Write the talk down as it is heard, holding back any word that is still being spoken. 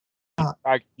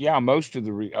yeah, most of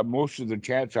the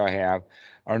chats I have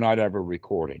are not ever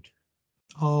recorded.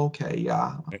 Okay,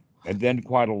 yeah. And then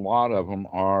quite a lot of them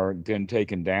are then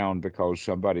taken down because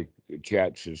somebody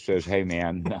chats and says, "Hey,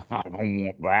 man, I don't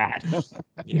want that."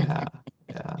 Yeah.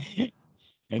 Yeah.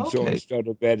 And so Okay. instead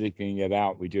of editing it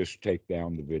out, we just take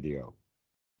down the video.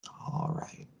 All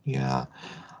right. Yeah.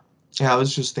 Yeah, I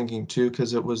was just thinking too,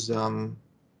 because it was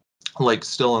like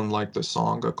still in like the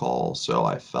Sangha call, so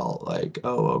I felt like,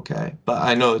 oh, okay. But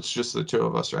I know it's just the two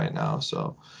of us right now,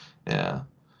 so yeah.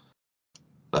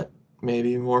 But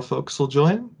maybe more folks will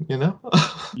join, you know?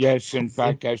 Yes, in We'll see.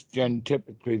 fact, that's gen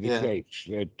typically the Yeah. case.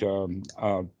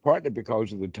 That partly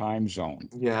because of the time zone.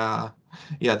 Yeah.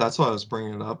 Yeah, that's why I was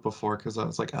bringing it up before, because I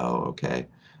was like, oh, okay.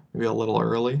 Maybe a little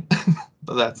early,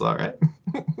 but that's all right.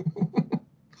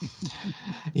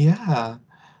 Yeah.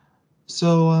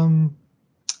 So,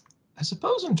 I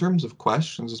suppose in terms of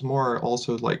questions, it's more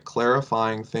also like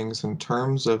clarifying things in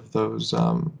terms of those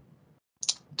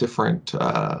different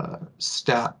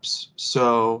steps.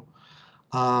 So,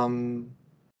 um,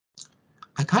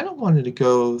 I kind of wanted to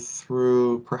go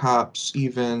through perhaps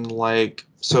even like,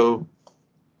 so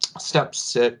step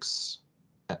six,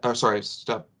 or sorry,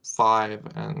 step 5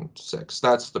 and 6.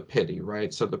 That's the pity,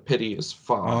 right? So the pity is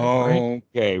 5, right?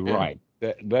 Okay, Yeah. right.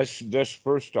 Let's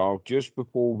first off, just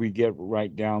before we get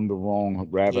right down the wrong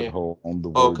rabbit Yeah. hole on the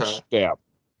word Okay. step,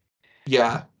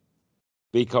 Yeah.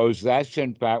 because that's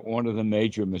in fact one of the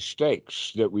major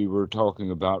mistakes that we were talking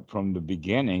about from the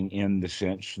beginning, in the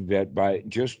sense that by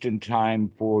just in time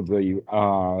for let's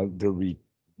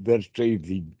say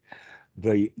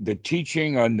the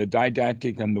teaching and the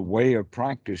didactic and the way of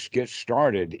practice gets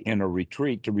started in a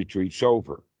retreat, the retreat's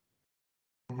over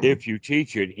Hmm. if you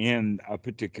teach it in a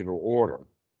particular order.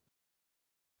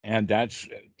 And that's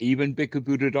even Bhikkhu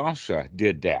Buddhadasa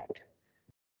did that.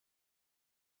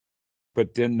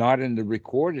 But then not in the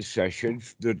recorded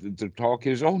sessions. The talk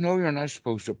is, oh no, you're not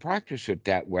supposed to practice it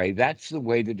that way. That's the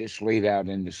way that it's laid out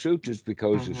in the sutras,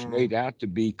 because it's Hmm. laid out to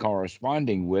be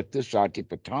corresponding with the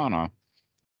Satipatthana.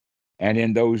 And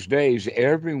in those days,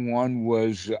 everyone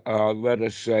was, let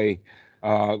us say,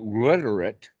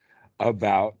 literate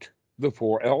about the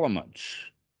four elements.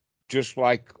 Just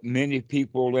like many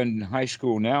people in high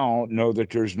school now know that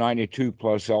there's 92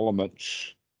 plus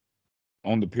elements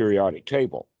on the periodic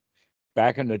table.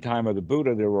 Back in the time of the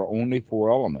Buddha, there were only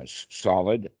four elements: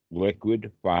 solid,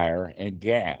 liquid, fire, and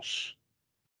gas.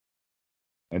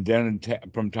 And then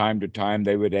from time to time,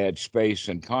 they would add space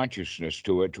and consciousness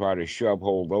to it, try to shove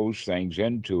all those things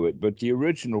into it. But the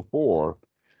original four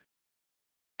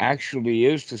actually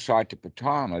is the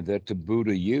Satipatthana that the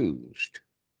Buddha used,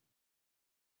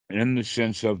 in the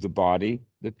sense of the body,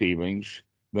 the feelings,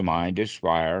 the mind is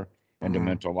fire, and the Hmm.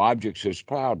 mental objects is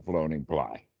cloud floating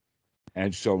by.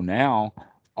 And so now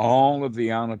all of the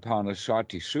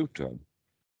Anapanasati Sutta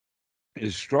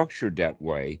is structured that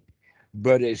way,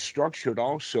 but it's structured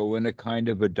also in a kind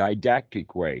of a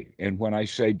didactic way. And when I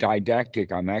say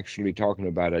didactic, I'm actually talking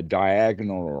about a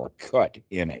diagonal or a cut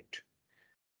in it,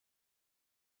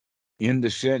 in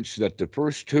the sense that the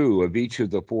first two of each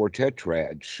of the four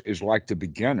tetrads is like the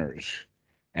beginners,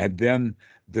 and then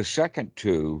the second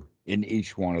two in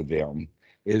each one of them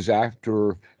is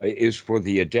for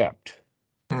the adept.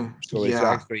 So it's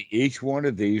Yeah. actually, each one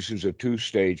of these is a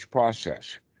two-stage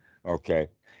process. Okay.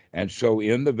 And so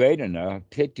in the Vedana,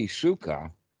 Piti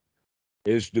Sukha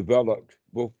is developed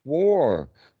before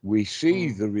we see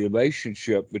Mm. the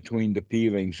relationship between the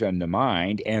feelings and the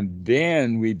mind. And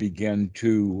then we begin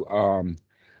to,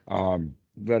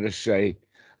 let us say,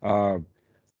 uh,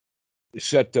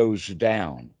 set those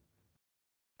down.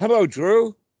 Hello,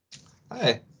 Drew.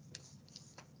 Hi.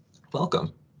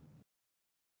 Welcome.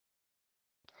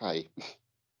 Hi.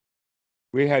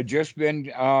 We had just been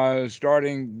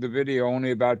starting the video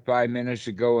only about 5 minutes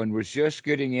ago, and was just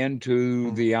getting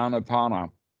into Mm. the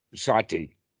Anapana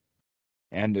Sati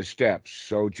and the steps.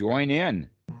 So join in.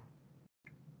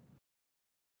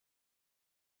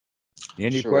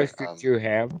 Any Sure. questions you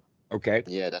have? Okay.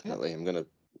 Yeah, Yeah. definitely. I'm gonna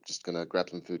just gonna grab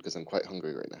some food because I'm quite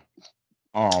hungry right now.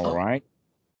 All Oh, right.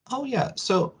 oh yeah.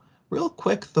 So real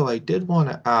quick though, I did want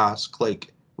to ask,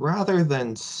 like, rather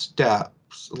than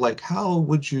steps, like how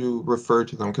would you refer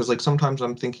to them? Because like sometimes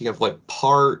I'm thinking of like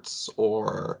parts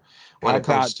or when How it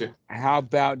comes about to how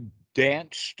about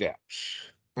dance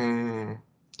steps? mm,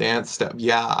 dance step.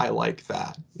 Yeah, I like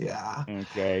that. Yeah.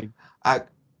 Okay. I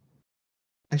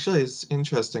actually it's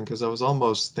interesting because I was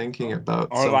almost thinking about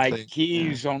Or like something. Yeah.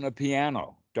 keys on a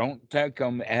piano. Don't take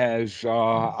them as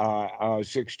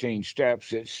 16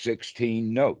 steps. It's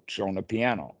 16 notes on a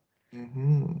piano.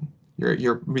 Hmm.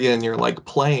 you're like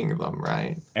playing them,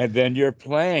 right? And then you're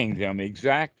playing them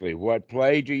exactly. What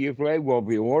play do you play? Well,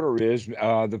 the order is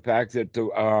the fact that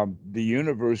the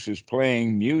universe is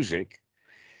playing music.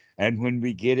 And when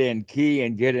we get in key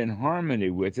and get in harmony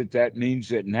with it, that means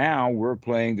that now we're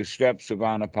playing the steps of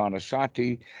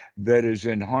Anapanasati that is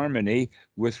in harmony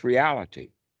with reality.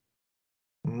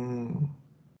 Mm,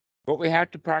 But we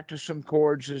have to practice some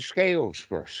chords and scales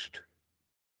first.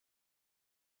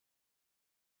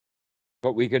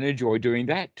 But we can enjoy doing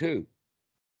that too,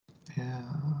 yeah.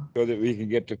 so that we can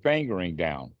get the fingering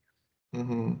down.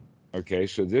 Mm-hmm. Okay,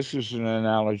 so this is an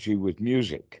analogy with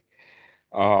music.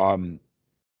 Um,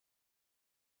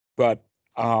 but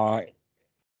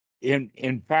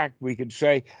in fact, we could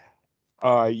say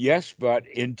yes, but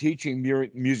in teaching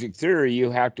music theory,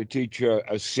 you have to teach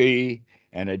a C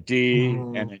and a D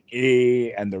Mm-hmm. and an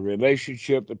E and the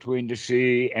relationship between the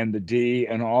C and the D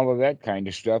and all of that kind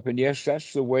of stuff. And yes,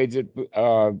 that's the way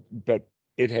that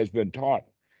it has been taught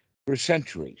for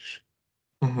centuries.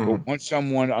 Mm-hmm. But once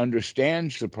someone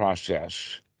understands the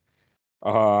process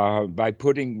by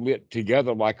putting it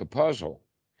together like a puzzle,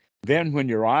 then when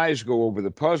your eyes go over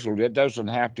the puzzle, it doesn't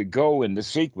have to go in the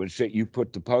sequence that you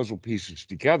put the puzzle pieces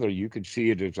together. You can see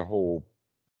it as a whole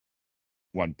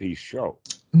one piece show.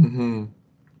 Mm-hmm.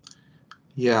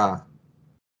 Yeah,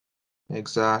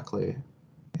 exactly.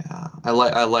 Yeah. I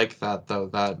like that though,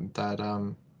 that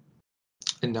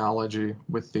analogy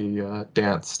with the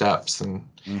dance steps and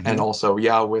Hmm. also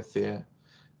yeah with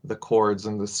the chords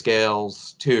and the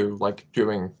scales too, like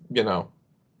doing,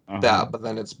 Uh-huh. that, but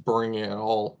then it's bringing it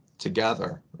all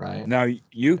together, right? Now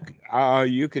you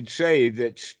could say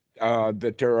that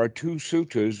there are two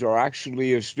suttas, or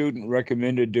actually a student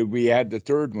recommended that we add the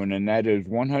third one, and that is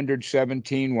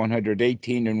 117,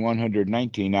 118, and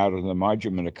 119 out of the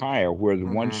Majjhima Nikaya, where the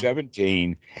Mm-hmm.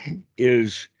 117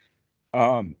 is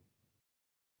um,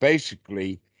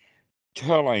 basically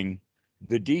telling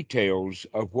the details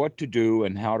of what to do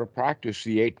and how to practice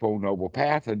the Eightfold Noble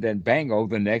Path. And then, bango,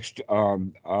 the next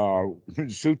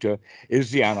sutta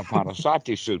is the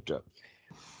Anapanasati Sutta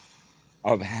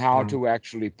of how Mm. to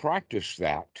actually practice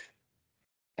that.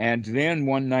 And then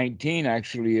 119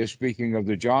 actually is speaking of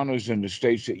the jhanas and the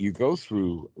states that you go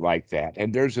through like that.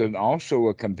 And there's also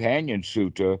a companion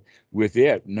sutta with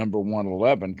it, number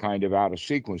 111, kind of out of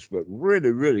sequence, but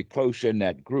really, really close in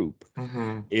that group,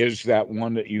 Mm-hmm. is that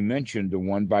one that you mentioned, the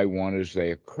one by one as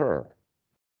they occur.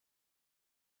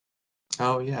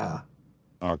 Oh yeah.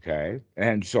 Okay.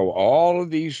 And so all of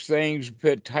these things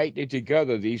fit tightly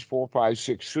together, these four, five,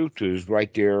 six suttas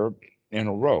right there in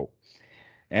a row.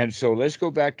 And so let's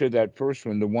go back to that first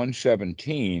one, the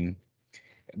 117,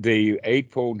 the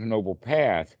Eightfold Noble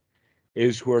Path,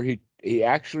 is where he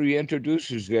actually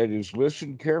introduces that as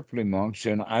listen carefully, monks,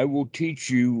 and I will teach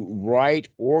you right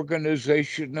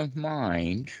organization of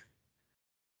mind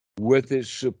with its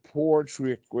supports,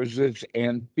 requisites,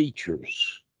 and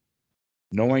features,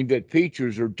 knowing that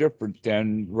features are different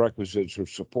than requisites or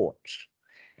supports.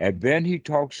 And then he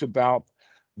talks about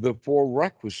the four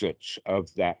requisites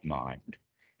of that mind.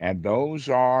 And those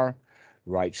are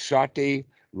right sati,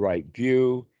 right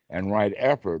view, and right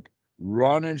effort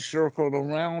run and circle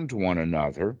around one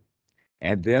another.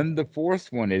 And then the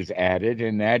fourth one is added,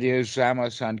 and that is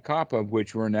samasankappa,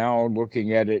 which we're now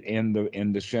looking at it in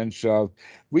the sense of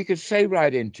we could say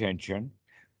right intention,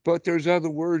 but there's other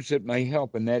words that may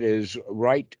help, and that is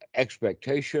right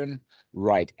expectation,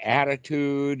 right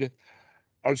attitude,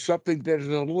 or something that is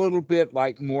a little bit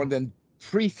like more than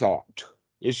pre-thought.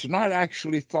 It's not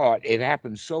actually thought; it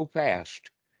happens so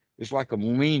fast. It's like a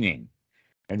leaning,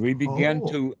 and we begin Oh.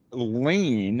 to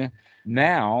lean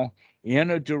now in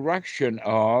a direction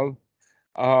of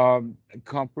um,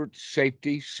 comfort,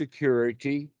 safety,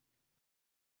 security,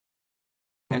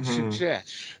 and Mm-hmm.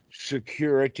 success.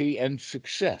 Security and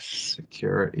success.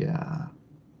 Security. Yeah.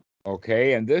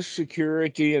 Okay, and this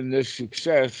security and this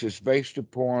success is based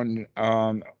upon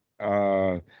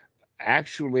uh,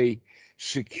 actually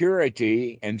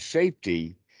security and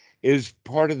safety is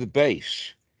part of the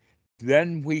base.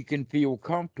 Then we can feel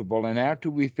comfortable. And after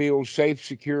we feel safe,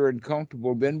 secure, and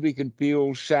comfortable, then we can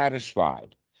feel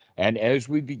satisfied. And as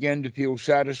we begin to feel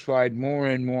satisfied more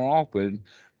and more often,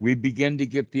 we begin to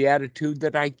get the attitude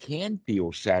that I can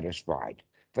feel satisfied,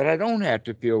 that I don't have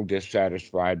to feel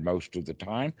dissatisfied most of the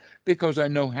time because I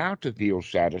know how to feel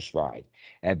satisfied.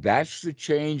 And that's the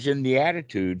change in the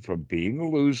attitude from being a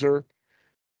loser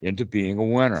into being a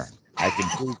winner. I can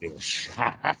do this.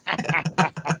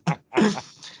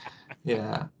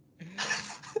 Yeah.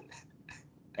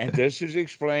 And this is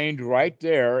explained right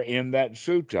there in that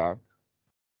sutta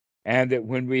And that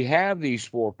when we have these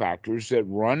four factors that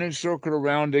run and circle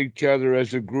around each other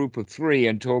as a group of three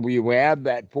until we add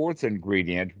that fourth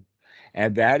ingredient,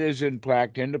 and that is in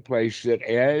fact into place, that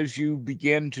as you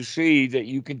begin to see that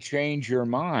you can change your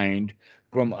mind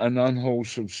from an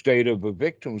unwholesome state of a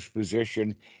victim's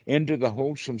position into the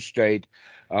wholesome state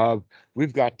of,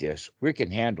 we've got this, we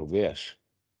can handle this.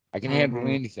 I can handle Mm-hmm.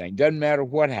 anything. Doesn't matter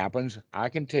what happens, I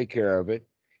can take care of it,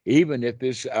 even if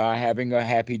it's having a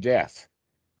happy death.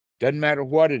 Doesn't matter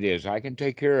what it is, I can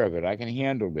take care of it. I can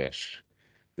handle this.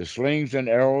 The slings and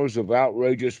arrows of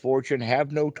outrageous fortune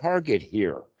have no target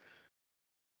here,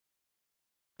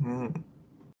 Mm.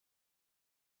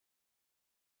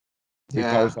 Yeah.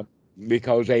 because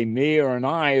because a me or an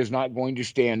I is not going to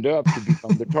stand up to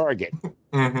become the target.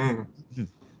 Mm-hmm.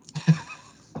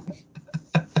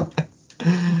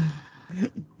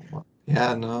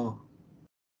 Yeah, no.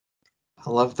 I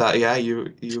love that. Yeah,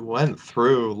 you went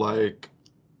through like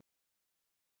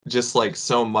just like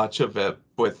so much of it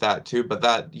with that too. But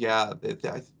that, yeah,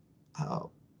 uh,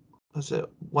 was it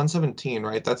 117,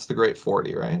 right? That's the Great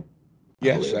 40, right? I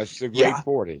Yes, believe. that's the great Yeah.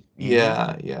 40.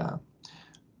 Yeah, yeah.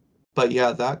 But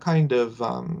yeah, that kind of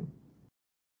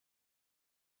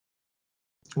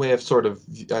way of sort of,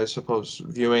 I suppose,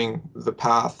 viewing the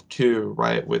path too,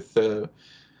 right? With the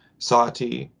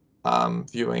sati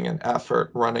viewing an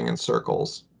effort, running in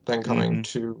circles, then coming Hmm.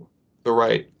 to the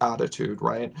right attitude,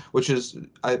 right? Which is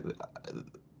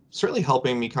certainly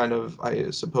helping me kind of, I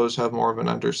suppose, have more of an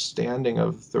understanding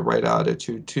of the right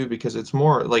attitude too, because it's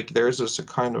more like there's a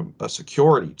kind of a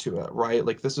security to it, right?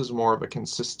 Like this is more of a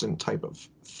consistent type of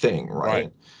thing, Right.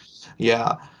 right?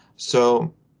 Yeah.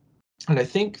 So, and I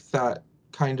think that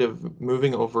kind of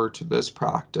moving over to this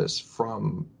practice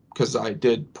from, because I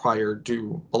did prior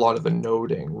do a lot of the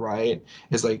noting, right?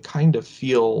 Is I kind of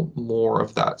feel more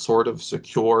of that sort of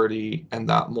security and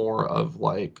that more of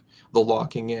like the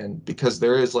locking in, because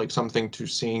there is like something to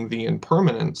seeing the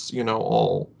impermanence,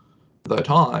 all the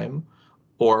time,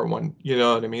 or when, you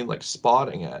know what I mean, like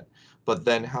spotting it. But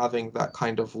then having that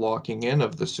kind of locking in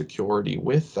of the security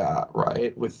with that,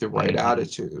 right? With the right Hmm.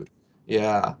 attitude.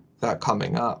 Yeah, that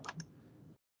coming up,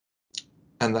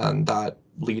 and then that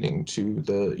leading to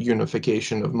the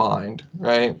unification of mind,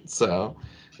 right? So,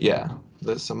 yeah,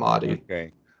 the samadhi.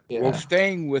 Okay. Well, Yeah.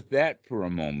 staying with that for a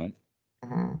moment,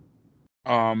 Hmm.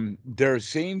 there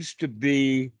seems to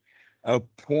be a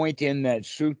point in that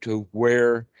sutta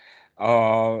where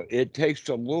it takes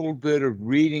a little bit of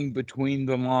reading between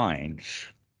the lines.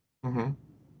 Hmm.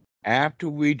 After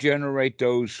we generate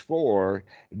those four,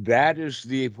 that is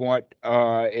the what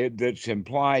that's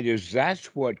implied is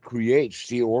that's what creates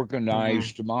the Hmm.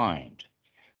 organized mind.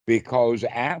 Because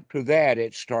after that,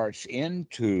 it starts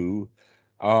into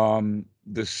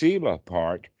the sila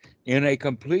part in a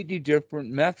completely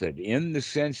different method, in the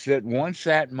sense that once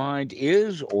that mind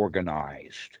is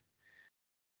organized,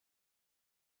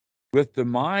 with the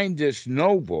mind that's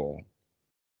noble,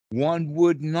 one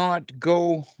would not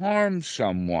go harm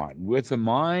someone. With a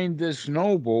mind that's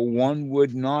noble, one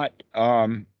would not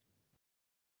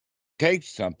take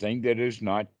something that is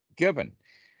not given.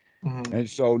 Hmm. And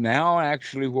so now,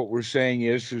 actually, what we're saying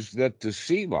is that the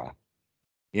sila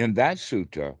in that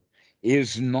sutta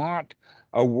is not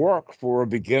a work for a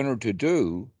beginner to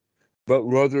do, but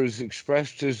rather is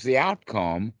expressed as the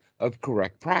outcome of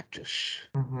correct practice.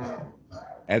 Hmm.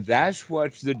 And that's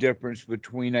what's the difference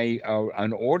between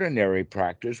an ordinary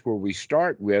practice where we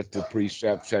start with the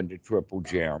precepts and the triple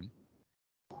gem.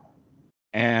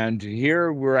 And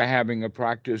here we're having a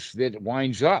practice that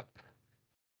winds up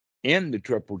in the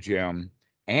triple gem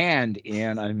and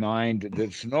in a mind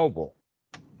that's noble.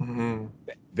 Hmm.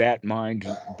 That mind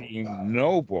being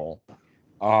noble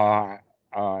uh,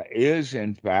 is,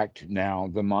 in fact, now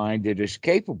the mind that is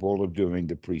capable of doing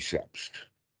the precepts.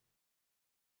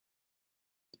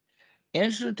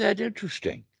 Isn't that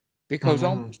interesting? Because Hmm.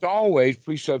 almost always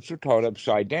precepts are taught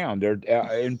upside down.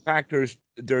 In fact,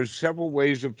 there's several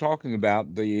ways of talking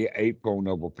about the Eightfold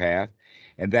Noble Path,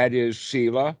 and that is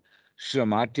Sila,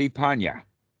 Samadhi, Panya.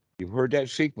 You've heard that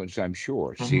sequence, I'm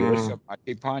sure. Sila, Hmm.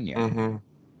 Samadhi, Panya. Hmm.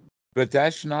 But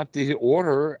that's not the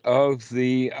order of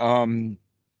the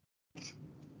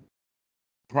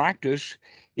practice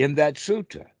in that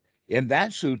sutta. In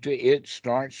that sutta, it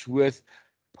starts with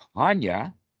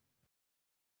Panya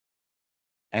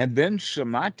and then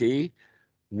Samadhi,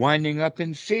 winding up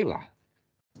in Sila.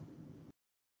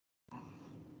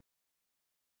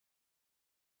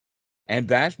 And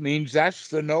that means that's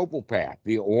the noble path.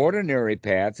 The ordinary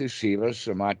path is Sila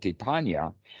Samadhi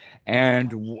Panya.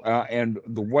 And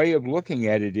the way of looking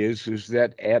at it is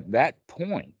that at that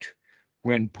point,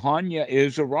 When Panya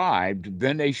is arrived,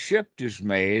 then a shift is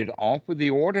made off of the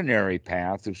ordinary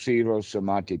path of Sila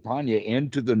Samadhi Panya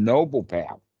into the noble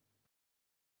path,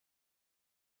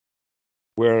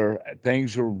 where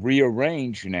things are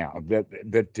rearranged now.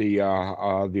 That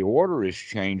the order is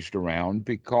changed around,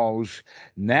 because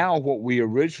now what we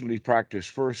originally practiced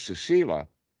first, to Sila,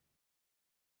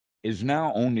 is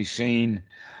now only seen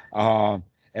uh,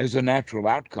 as a natural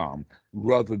outcome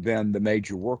rather than the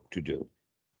major work to do,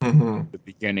 Mm-hmm. the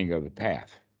beginning of the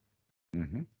path.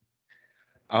 Mhm.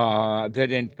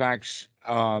 That in fact,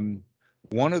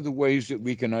 one of the ways that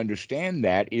we can understand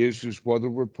that is whether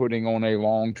we're putting on a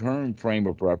long-term frame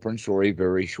of reference or a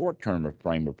very short-term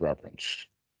frame of reference.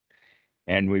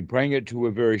 And we bring it to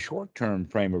a very short-term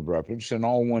frame of reference, and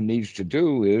all one needs to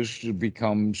do is to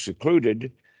become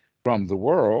secluded from the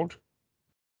world.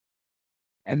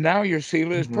 And now your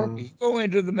sila is perfect. Mm-hmm. You go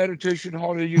into the meditation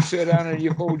hall and you sit down and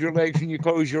you fold your legs and you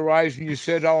close your eyes and you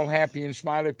sit all happy and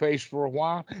smiley face for a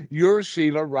while. Your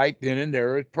sila right then and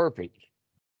there is perfect.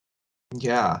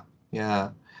 Yeah, yeah.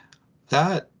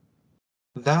 That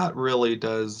that really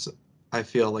does, I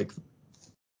feel like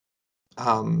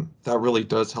that really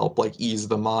does help like ease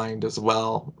the mind as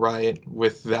well, right?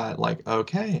 With that, like,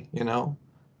 okay, I'm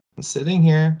sitting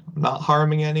here, I'm not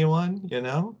harming anyone,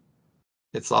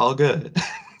 it's all good.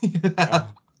 Yeah. Uh,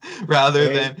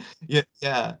 Rather and than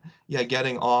yeah,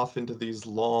 getting off into these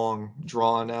long,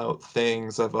 drawn out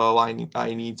things of, oh,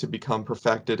 I need to become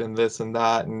perfected in this and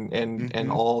that and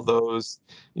mhm. all those,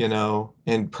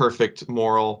 in perfect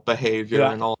moral behavior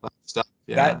and that all that stuff.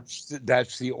 Yeah.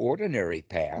 that's the ordinary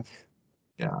path,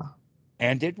 Yeah.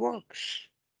 and it works.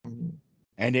 Mhm.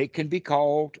 And it can be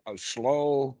called a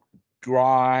slow,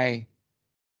 dry,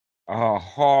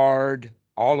 hard,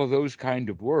 all of those kind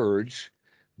of words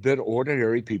that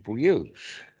ordinary people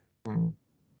use. Mhm.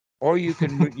 Or you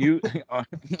can you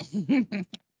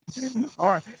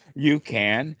or you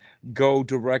can go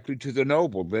directly to the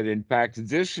noble. That in fact,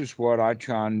 this is what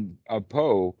Achan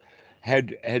Po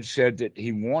had said that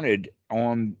he wanted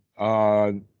on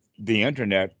the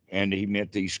internet, and he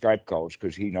meant these Skype calls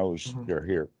because he knows Mhm. they're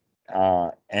here,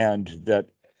 and that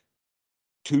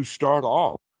to start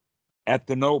off at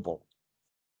the noble,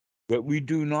 that we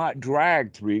do not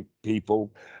drag three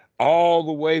people all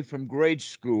the way from grade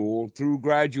school through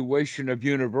graduation of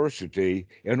university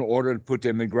in order to put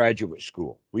them in graduate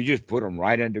school. We just put them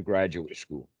right into graduate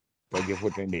school. They'll get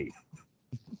what they need.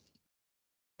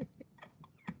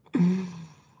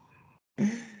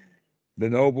 The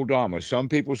noble Dharma. Some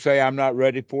people say I'm not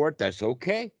ready for it. That's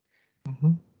okay.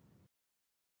 Mhm.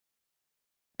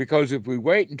 Because if we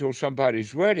wait until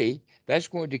somebody's ready, that's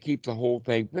going to keep the whole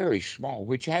thing very small,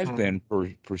 which has Mhm. been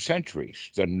for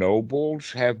centuries. The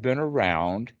nobles have been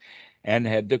around and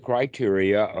had the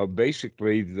criteria of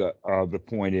basically the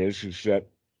point is that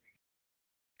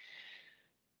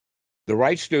the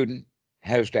right student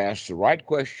has to ask the right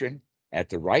question at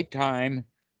the right time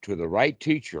to the right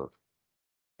teacher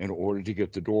in order to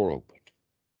get the door open.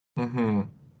 Mhm.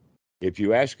 If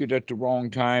you ask it at the wrong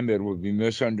time, it will be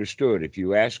misunderstood. If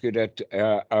you ask it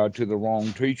to the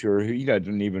wrong teacher, he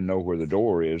doesn't even know where the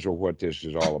door is or what this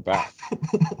is all about.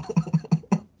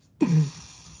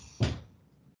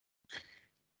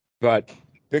 But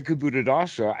Bhikkhu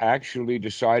Buddhadasa actually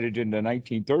decided in the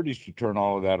 1930s to turn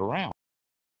all of that around.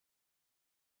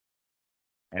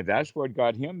 And that's what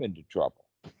got him into trouble.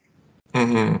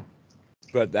 Mhm.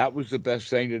 But that was the best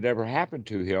thing that ever happened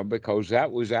to him, because that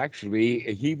was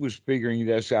actually, he was figuring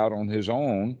this out on his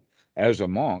own as a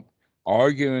monk,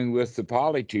 arguing with the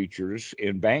Pali teachers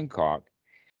in Bangkok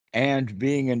and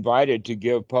being invited to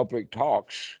give public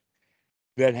talks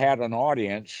that had an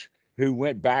audience who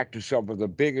went back to some of the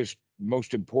biggest,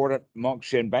 most important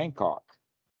monks in Bangkok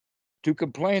to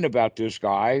complain about this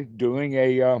guy doing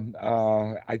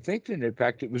I think that in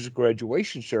fact it was a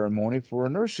graduation ceremony for a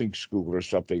nursing school or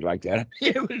something like that.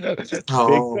 It was a big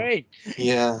Oh, thing.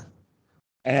 yeah.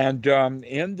 And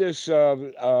in this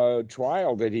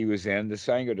trial that he was in, the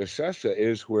Sangha de Sessa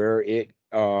is where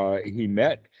he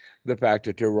met the fact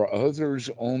that there were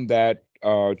others on that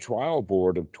trial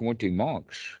board of 20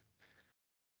 monks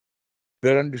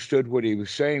that understood what he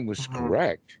was saying was Mhm.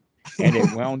 correct. And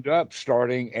it wound up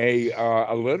starting a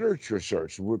literature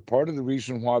search. Part of the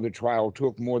reason why the trial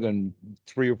took more than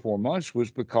 3 or 4 months was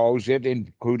because it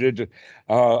included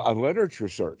a literature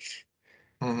search.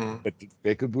 Mhm. But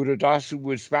Bhikkhu Buddhadasa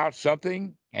would spout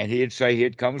something, and he'd say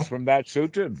it comes from that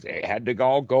sutta. They had to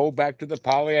all go back to the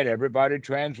Pali and everybody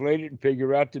translate it and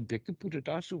figure out that Bhikkhu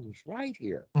Buddhadasa was right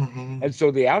here. Mhm. And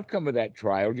so the outcome of that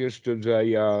trial, just as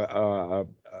a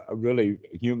really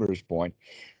humorous point,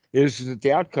 is that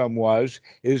the outcome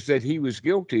is that he was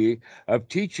guilty of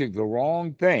teaching the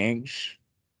wrong things.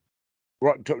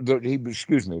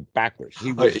 Excuse me, backwards.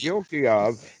 He was guilty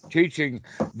of teaching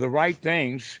the right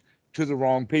things to the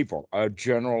wrong people, a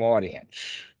general audience.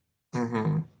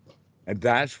 Mm-hmm. And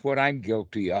that's what I'm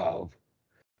guilty of.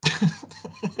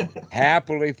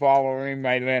 Happily following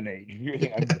my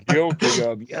lineage. I'm guilty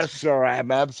of, yes, sir,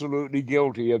 I'm absolutely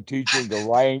guilty of teaching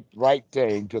the right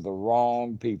thing to the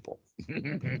wrong people.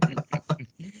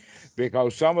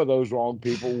 Because some of those wrong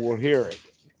people will hear it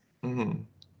Mm-hmm.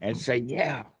 and say,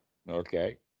 yeah,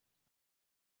 okay.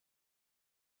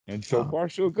 And so Oh, far,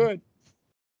 so good.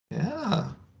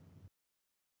 yeah.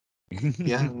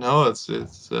 Yeah, no, it's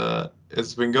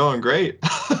been going great.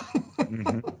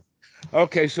 Mhm.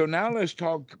 Okay, so now let's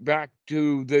talk back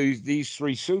to these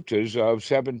three suttas of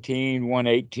 17,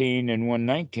 118, and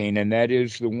 119, and that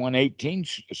is the 118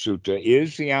 sutta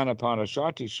is the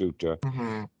Anapanasati Sutta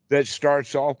Mm-hmm. that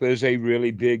starts off as a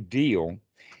really big deal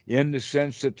in the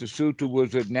sense that the sutta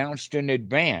was announced in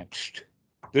advance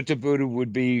that the Buddha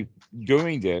would be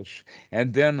doing this,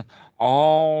 and then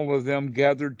all of them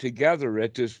gathered together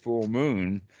at this full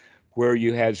moon, where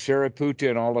you had Sariputta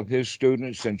and all of his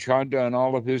students, and Chanda and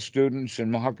all of his students,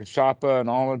 and Mahakassapa and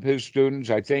all of his students.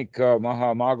 I think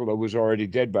Mahamagala was already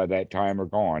dead by that time or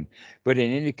gone. But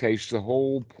in any case, the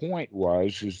whole point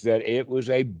is that it was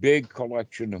a big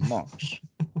collection of monks.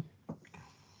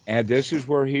 And this is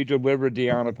where he delivered the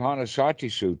Anapanasati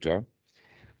Sutta.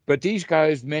 But these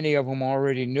guys, many of them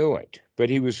already knew it. But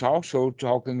he was also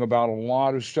talking about a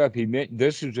lot of stuff. He meant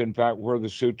this is, in fact, where the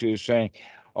sutta is saying,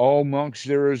 "Oh, monks,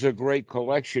 there is a great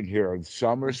collection here.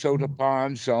 Some are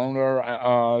Sotapan, some are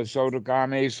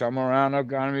Sotagami, some are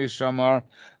Anagami, some are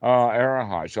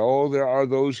Arahats. Oh, there are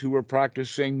those who are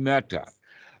practicing metta.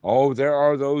 Oh, there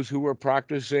are those who are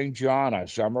practicing jhana.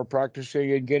 Some are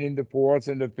practicing and getting the fourth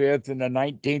and the fifth and the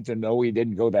 19th. And no, he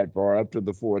didn't go that far, up to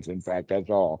the fourth, in fact, that's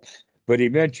all. But he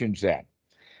mentions that.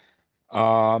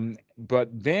 But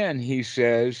then he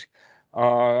says,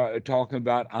 talking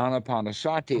about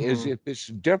anapanasati as Mm-hmm. if it's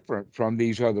different from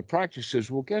these other practices.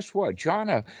 Well, guess what?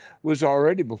 Jhana was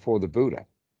already before the Buddha.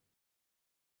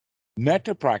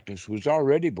 Metta practice was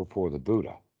already before the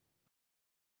Buddha.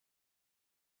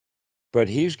 But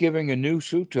he's giving a new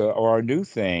sutta or a new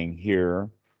thing here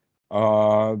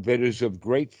that is of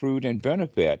great fruit and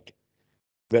benefit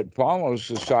that follows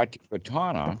the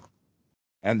Satipatthana.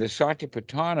 And the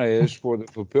Satipatthana is for the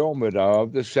fulfillment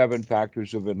of the seven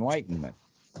factors of enlightenment.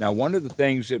 Now, one of the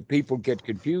things that people get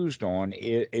confused on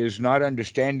is not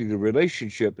understanding the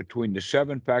relationship between the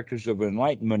seven factors of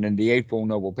enlightenment and the Eightfold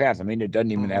Noble Path. I mean, it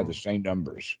doesn't even have Mm-hmm. the same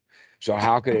numbers. So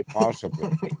how could it possibly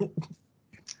be?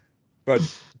 But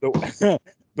the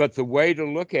but the way to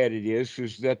look at it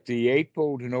is that the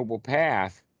Eightfold Noble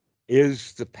Path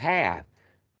is the path,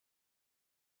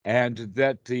 and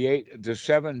that the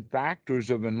seven factors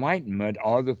of enlightenment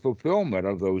are the fulfillment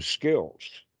of those skills.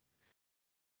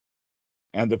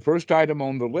 And the first item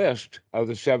on the list of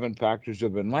the seven factors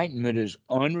of enlightenment is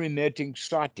unremitting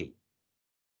sati.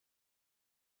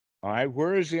 All right,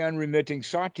 where is the unremitting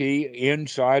sati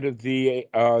inside of the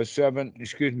the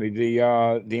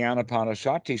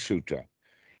Anapanasati Sutta?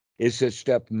 It's at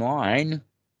step 9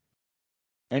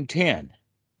 and 10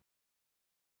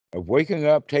 of waking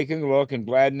up, taking a look, and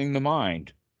gladdening the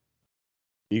mind.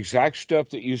 The exact stuff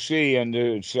that you see in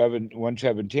the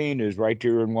 117 is right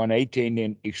there in 118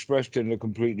 and expressed in a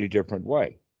completely different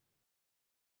way.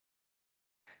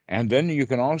 And then you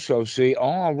can also see,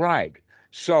 all right,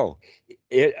 so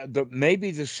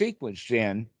maybe the sequence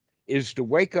then is to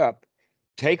wake up,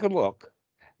 take a look,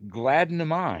 gladden the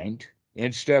mind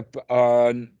in step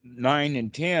 9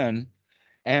 and 10.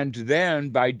 And then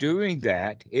by doing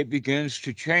that, it begins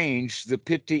to change the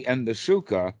piti and the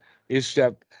sukha is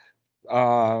step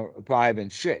 5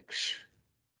 and 6.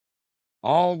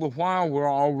 All the while,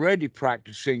 we're already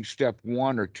practicing step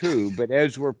 1 or 2. But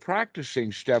as we're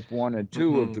practicing step 1 and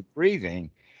 2 of Mm-hmm. the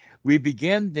breathing, we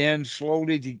begin then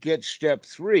slowly to get step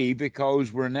 3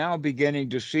 because we're now beginning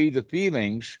to see the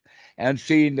feelings and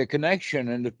seeing the connection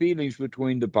and the feelings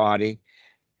between the body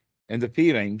and the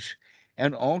feelings,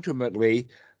 and ultimately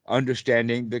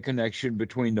understanding the connection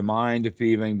between the mind, the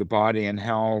feeling, the body, and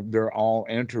how they're all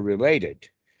interrelated.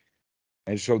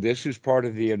 And so this is part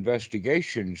of the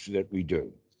investigations that we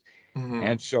do. Mm-hmm.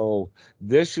 And so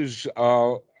this is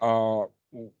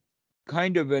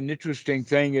kind of an interesting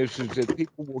thing is that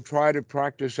people will try to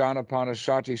practice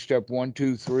Anapanasati step 1,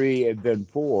 2, 3, and then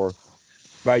 4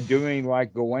 by doing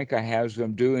like Goenka has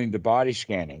them doing the body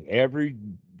scanning. Every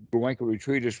Goenka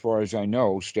retreat, as far as I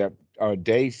know,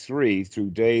 day 3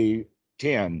 through day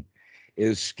 10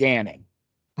 is scanning.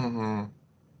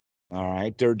 Mm-hmm. All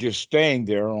right. They're just staying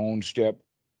there on step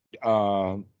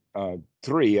uh,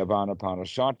 3 of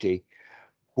Anapanasati.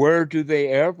 Where do they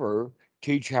ever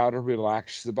teach how to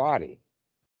relax the body?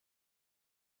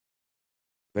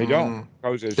 They don't, Mm.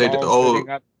 because it's They all oh sitting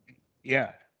up.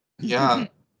 Yeah. yeah.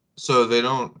 So they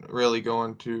don't really go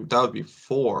into that would be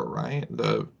 4, right?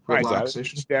 The Right. That is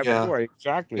relaxation. step Yeah. 4.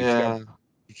 Exactly. Step Yeah. 4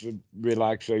 is the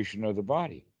relaxation of the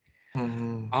body.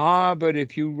 Mm-hmm. But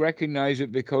if you recognize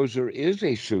it, because there is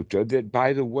a sutta that,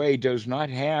 by the way, does not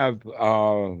have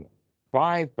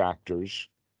 5 factors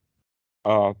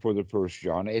for the first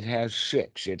jhana, it has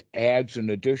 6. It adds an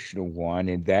additional one,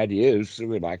 and that is the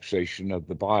relaxation of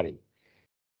the body.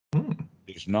 Mm.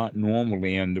 It's not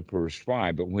normally in the first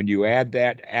 5, but when you add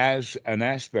that as an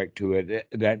aspect to it,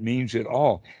 that means it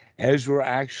all. As we're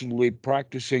actually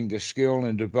practicing the skill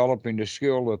and developing the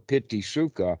skill of piti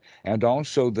sukha and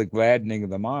also the gladdening of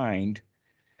the mind,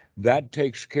 that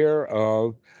takes care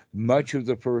of much of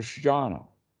the first jhana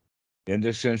in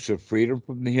the sense of freedom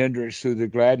from the hindrance through the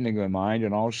gladdening of the mind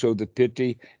and also the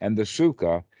piti and the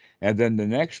sukha. And then the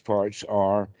next parts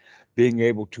are being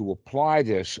able to apply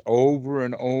this over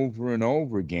and over and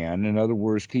over again. In other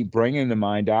words, keep bringing the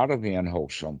mind out of the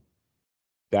unwholesome.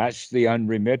 That's the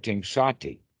unremitting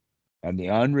sati and the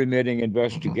unremitting Mm-hmm.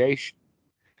 investigation.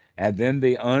 And then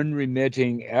the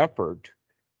unremitting effort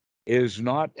is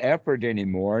not effort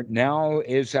anymore. Now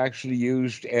it's actually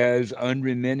used as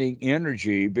unremitting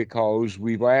energy because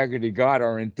we've already got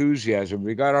our enthusiasm,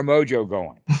 we got our mojo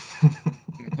going,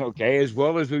 okay, as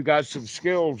well as we've got some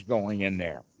skills going in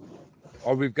there,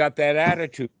 or we've got that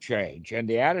attitude change. And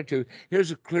the attitude,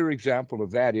 here's a clear example of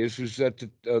that is that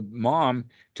the mom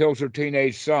tells her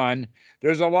teenage son,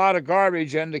 "There's a lot of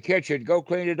garbage in the kitchen. Go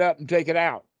clean it up and take it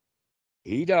out."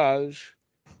 He does,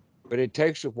 but it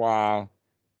takes a while,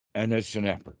 and it's an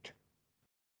effort.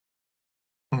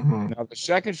 Mm-hmm. Now, the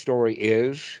second story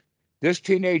is this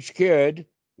teenage kid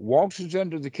walks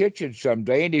into the kitchen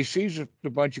someday and he sees a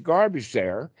bunch of garbage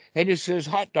there. And he says,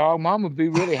 "Hot dog, mom would be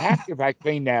really happy if I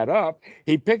clean that up."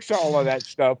 He picks all of that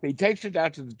stuff, he takes it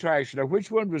out to the trash. Now,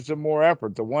 which one was the more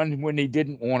effort? The one when he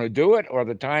didn't want to do it or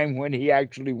the time when he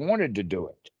actually wanted to do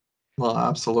it? Well,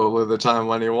 absolutely the time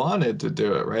when he wanted to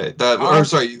do it, right? That or All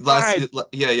sorry, last right.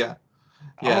 yeah, yeah.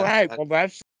 All Yeah. right. Well,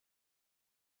 that's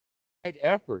the right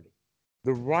effort.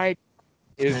 The right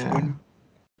is Yeah. when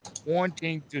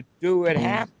wanting to do it Mm-hmm.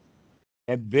 happen.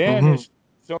 And then Mm-hmm. it's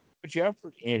so much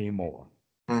effort anymore.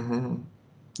 Mm-hmm.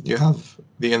 You have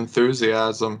the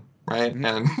enthusiasm, right? And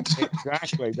Mhm.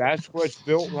 Exactly. That's what's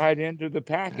built right into the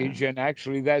yeah. package. And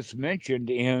actually, that's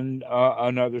mentioned in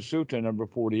another sutta, number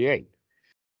 48,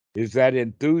 is that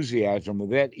enthusiasm or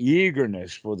that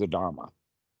eagerness for the Dharma.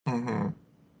 Mm-hmm.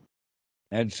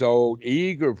 And so,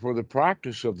 eager for the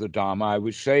practice of the Dhamma, I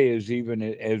would say, is even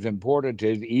as important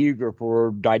as eager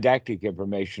for didactic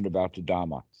information about the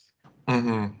Dhamma,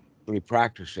 Mm-hmm. really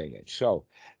practicing it. So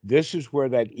this is where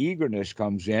that eagerness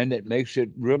comes in. It makes it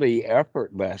really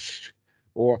effortless.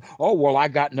 Or, oh, well, I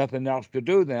got nothing else to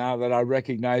do now that I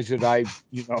recognize that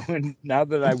and now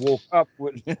that I woke up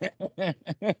with.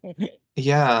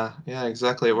 Yeah, yeah,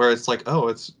 exactly. Where it's like, oh,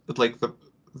 it's like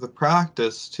the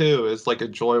practice too is like a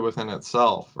joy within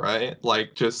itself, right?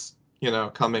 Like just,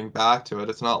 coming back to it.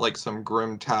 It's not like some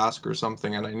grim task or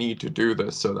something and I need to do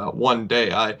this so that one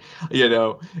day I,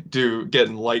 do get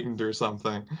enlightened or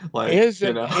something. Like,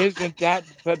 Isn't that,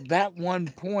 but that one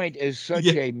point is such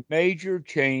yeah. a major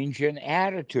change in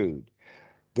attitude.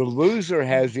 The loser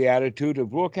has the attitude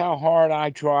of, look how hard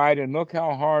I tried and look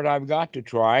how hard I've got to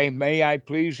try. May I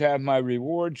please have my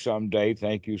reward someday?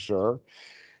 Thank you, sir.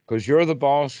 Because you're the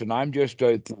boss and I'm just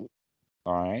a.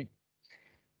 All right.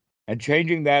 And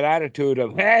changing that attitude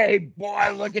of, hey,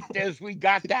 boy, look at this. We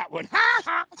got that one. Ha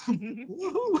ha.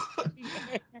 Woohoo!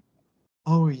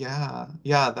 Oh yeah.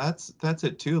 Yeah, that's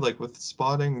it too, like with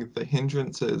spotting the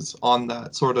hindrances on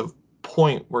that sort of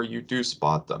point where you do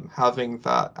spot them, having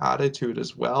that attitude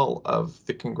as well of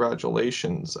the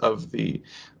congratulations of the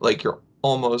like you're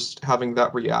almost having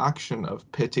that reaction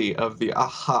of pity of the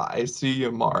aha, I see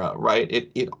you, Mara, right?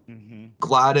 It Mhm.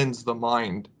 gladdens the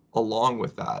mind along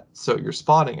with that. So you're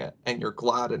spotting it and you're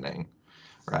gladdening,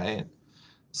 right?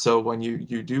 So when you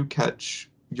do catch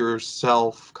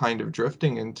yourself kind of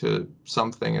drifting into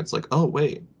something, it's like, oh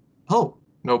wait, oh,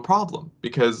 no problem,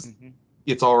 because Mhm.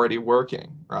 it's already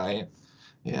working, right?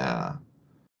 Yeah.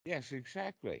 Yes,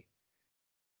 exactly.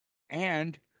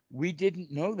 And we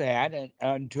didn't know that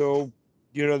until,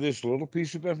 this little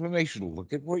piece of information.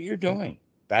 Look at what you're doing.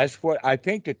 That's what I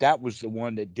think that was the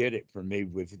one that did it for me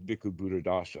with Bhikkhu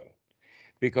Buddhadasa.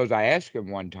 Because I asked him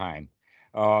one time,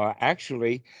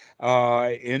 Actually,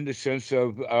 in the sense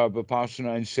of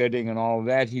Vipassana and sitting and all of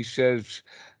that, he says,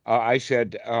 I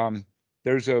said,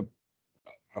 there's a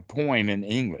poem in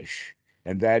English,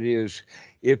 and that is,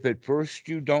 if at first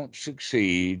you don't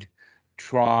succeed,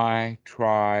 try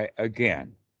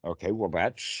again. Okay, well,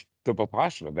 that's the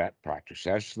Vipassana, that practice.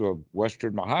 That's the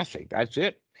Western Mahasi. That's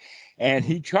it. And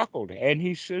he chuckled and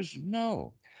he says,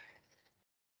 no,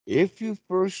 if you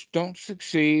first don't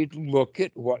succeed, look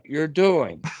at what you're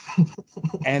doing.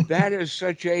 And that is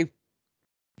such a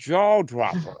jaw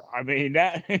dropper. I mean,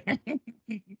 that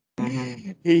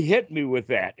Hmm. he hit me with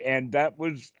that. And that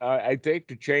was, I think,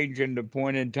 the change in the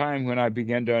point in time when I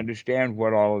began to understand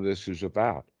what all of this is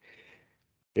about.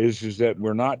 Is that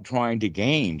we're not trying to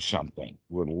gain something.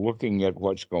 We're looking at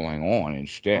what's going on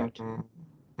instead. Hmm.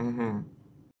 Hmm.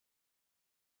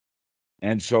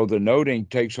 And so the noting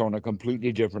takes on a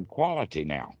completely different quality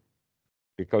now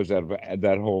because of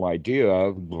that whole idea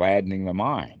of gladdening the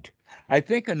mind. I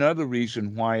think another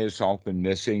reason why it's often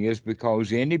missing is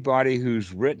because anybody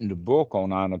who's written a book on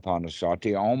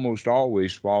Anapanasati almost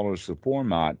always follows the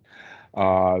format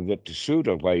that the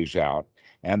Sutta lays out.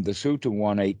 And the Sutta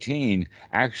 118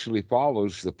 actually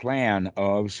follows the plan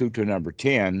of Sutta number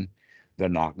 10, the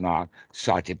Knock Knock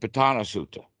Satipatthana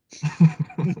Sutta.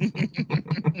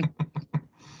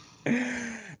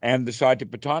 And the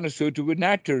Satipatthana Sutta would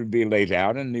naturally be laid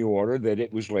out in the order that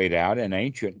it was laid out in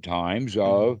ancient times Hmm.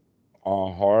 of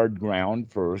hard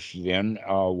ground first, then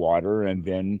water, and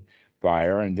then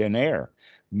fire, and then air.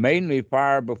 Mainly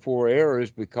fire before air is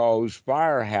because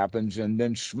fire happens and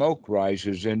then smoke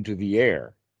rises into the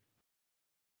air.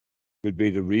 Could be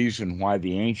the reason why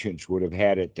the ancients would have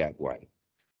had it that way,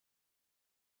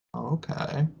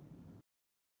 Okay.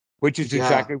 which is Yeah.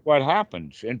 exactly what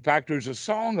happens. In fact, there's a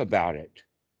song about it.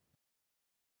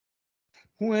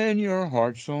 When your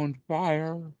heart's on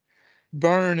fire,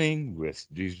 burning with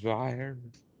desire,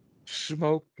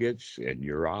 smoke gets in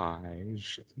your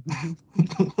eyes.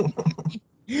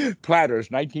 Platters,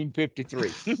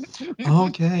 1953.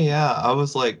 Okay, yeah. I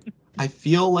was like, I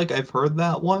feel like I've heard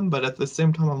that one, but at the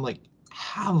same time, I'm like,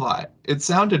 have I? It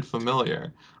sounded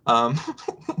familiar. Um,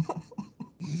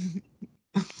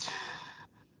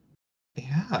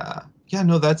 yeah. Yeah,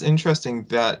 no, that's interesting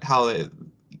that how it,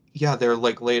 yeah, they're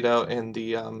like laid out in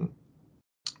the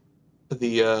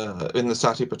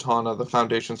Satipatthana, the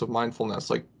foundations of mindfulness,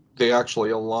 like they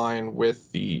actually align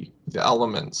with the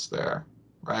elements there,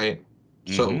 right?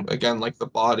 So Hmm. again, like the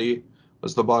body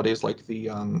is like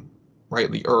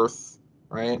right, the earth,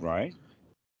 right? Right.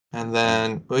 And And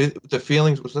then the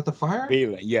feelings, was that the fire?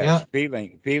 feeling, Yeah, yes,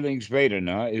 feelings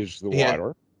Vedana is the yeah,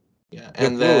 water. yeah. The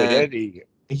And then fluidity,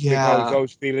 because yeah,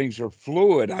 those feelings are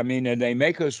fluid. I mean, and they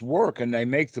make us work and they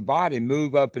make the body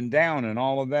move up and down and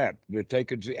all of that. That they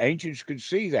could, ancients could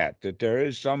see that there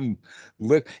is some,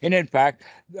 and in fact,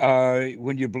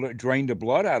 when you drain the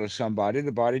blood out of somebody,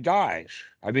 the body dies.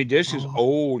 I mean, this is oh,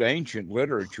 old ancient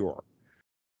literature.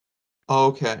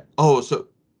 okay. Oh, so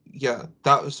yeah,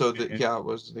 that was so that And yeah, it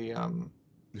was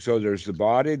so there's the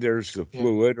body, there's the yeah,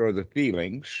 fluid or the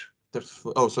feelings.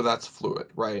 oh, so that's fluid,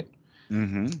 right?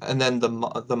 Hmm. And then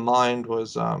the mind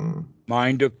was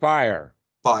Mind of fire.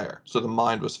 fire. So the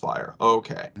mind was fire.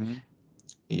 Okay. Mhm.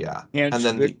 Yeah. And Hence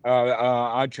then the the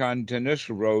Ajahn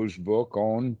Thanissaro's book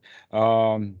on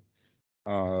um,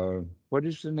 what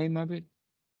is the name of it?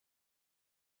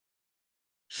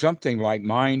 Something like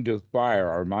Mind of Fire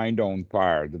or Mind on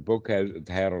Fire. The book has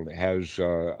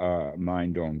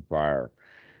Mind on Fire,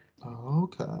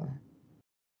 okay.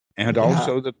 and Yeah.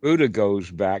 also the Buddha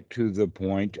goes back to the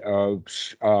point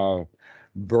of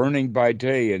burning by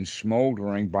day and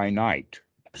smoldering by night.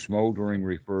 Smoldering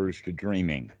refers to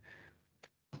dreaming.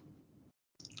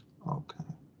 Okay.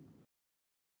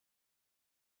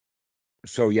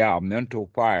 So yeah, mental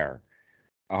fire.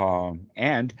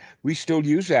 And we still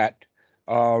use that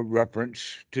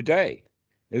reference today.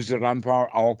 Is that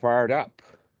all fired up?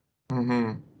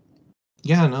 Mm-hmm.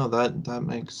 Yeah, no, that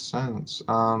makes sense.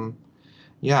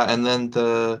 Yeah, and then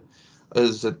the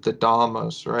is it the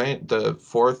Dhammas, right? The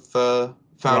fourth Right.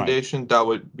 foundation, that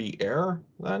would be air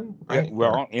then, Yeah. right? Or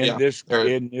Well, yeah. Or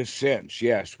in this sense,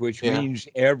 yes, which yeah. means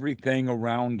everything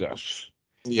around us.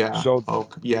 Yeah. So,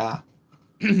 Okay. Yeah.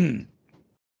 and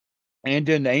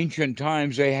in ancient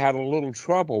times, they had a little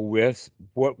trouble with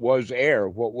what was air,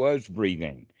 what was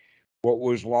breathing, what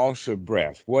was loss of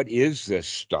breath, what is this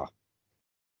stuff?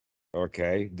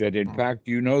 Okay, that in fact,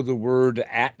 the word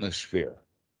atmosphere.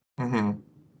 Mm-hmm.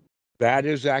 That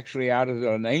is actually out of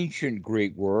an ancient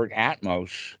Greek word,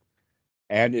 atmos,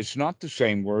 and it's not the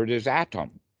same word as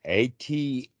atom.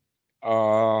 ATMO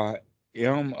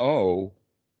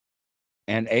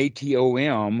and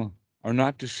atom are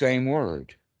not the same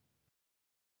word.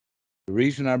 The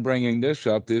reason I'm bringing this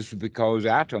up is because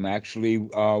atom actually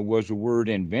was a word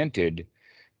invented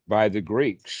by the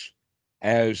Greeks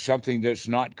as something that's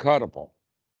not cuttable.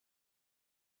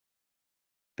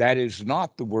 That is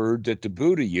not the word that the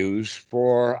Buddha used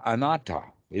for anatta.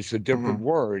 It's a different Mm-hmm.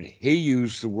 word. He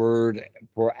used the word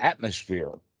for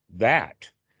atmosphere, that,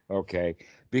 okay,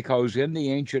 because in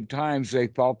the ancient times they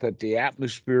thought that the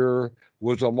atmosphere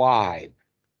was alive.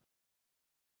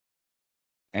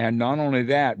 And not only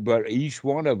that, but each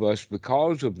one of us,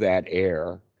 because of that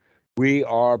air, we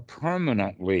are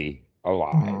permanently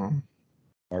alive. Mm-hmm.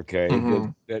 Okay, Mm-hmm.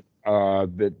 that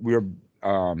we're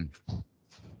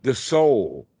the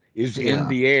soul is in Yeah.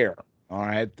 the air. All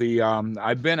right. The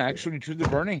I've been actually to the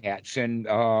burning hats in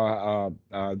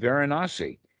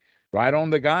Varanasi, right on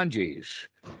the Ganges,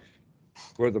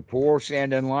 where the poor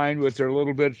stand in line with their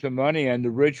little bits of money, and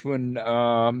the rich one,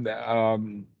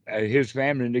 his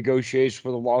family negotiates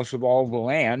for the loss of all the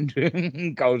land,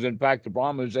 because in fact the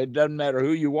Brahmins, it doesn't matter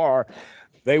who you are,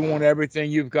 they want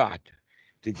everything you've got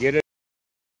to get it.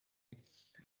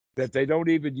 That they don't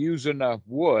even use enough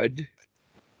wood.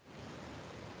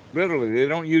 Literally, they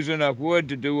don't use enough wood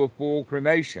to do a full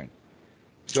cremation.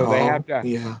 So they have Oh, to.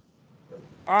 yeah.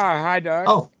 Hi, Doug.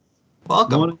 Oh,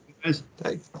 welcome. Morning, guys.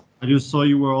 Hey. I just saw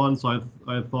you were on, so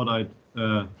I thought I'd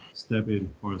step in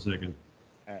for a second.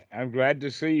 I'm glad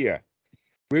to see you.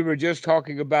 We were just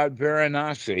talking about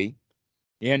Varanasi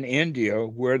in India,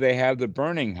 where they have the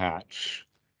burning hats,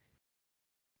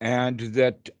 and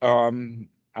that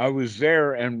I was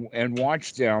there and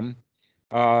watched them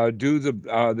do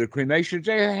the cremations.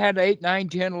 They had 8, 9,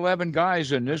 10, 11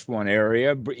 guys in this one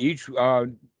area, but each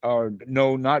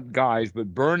no, not guys,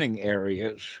 but burning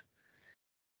areas,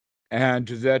 and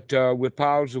that with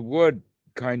piles of wood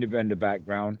kind of in the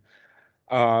background.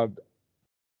 Uh,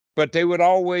 but they would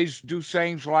always do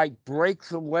things like break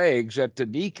the legs at the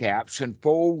kneecaps and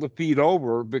fold the feet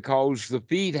over because the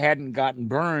feet hadn't gotten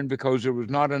burned because there was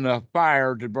not enough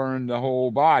fire to burn the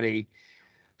whole body.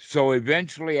 So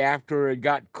eventually, after it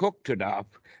got cooked enough,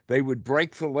 they would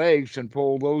break the legs and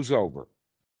fold those over.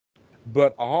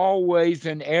 But always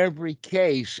in every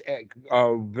case,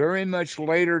 very much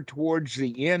later towards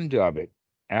the end of it,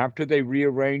 after they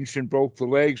rearranged and broke the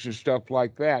legs and stuff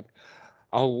like that,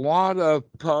 a lot of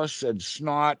pus and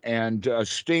snot and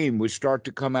steam would start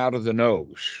to come out of the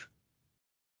nose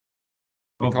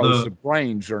Of because the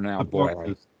brains are now the boiling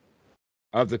corpses.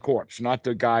 of the corpse, not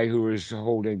the guy who is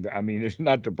holding. I mean, it's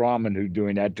not the Brahmin who's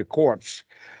doing that. The corpse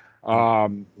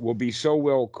will be so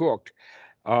well cooked.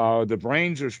 The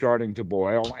brains are starting to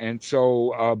boil, and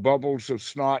so bubbles of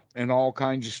snot and all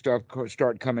kinds of stuff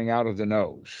start coming out of the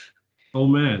nose. Oh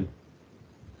man.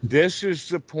 This is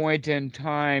the point in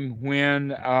time when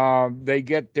they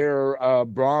get their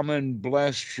Brahmin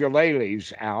blessed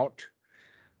shillelaghs out,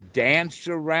 dance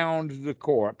around the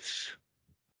corpse,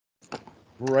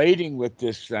 parading with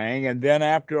this thing, and then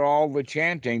after all the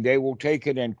chanting, they will take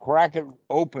it and crack it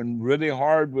open really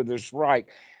hard with this right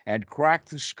and crack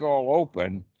the skull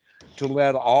open to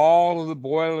let all of the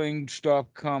boiling stuff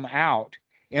come out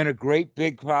in a great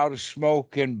big cloud of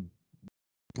smoke and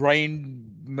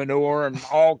brain manure and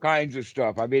all kinds of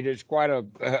stuff. I mean, it's quite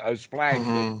a splash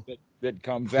Mm-hmm. that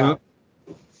comes Well, out.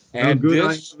 well, And good. I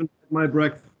this, haven't had my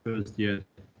breakfast yet.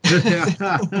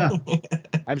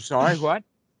 I'm sorry, what?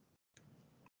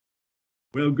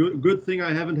 Well, good thing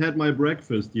I haven't had my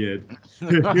breakfast yet.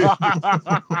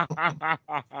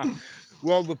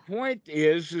 Well, the point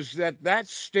is that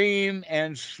steam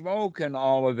and smoke and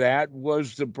all of that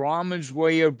was the Brahmin's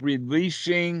way of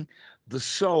releasing the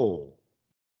soul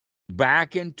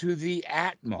back into the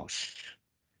atmos,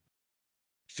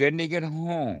 sending it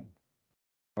home.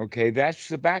 Okay, that's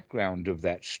the background of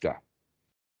that stuff.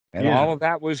 And Yeah. all of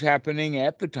that was happening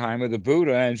at the time of the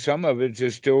Buddha, and some of it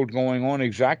is still going on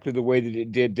exactly the way that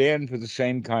it did then for the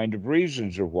same kind of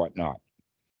reasons or whatnot.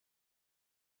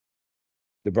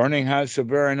 The burning house of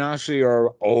Varanasi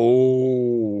are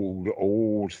old,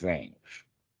 old things.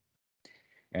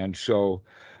 And so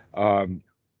um,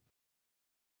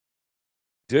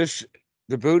 this,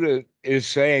 the Buddha is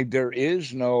saying there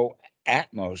is no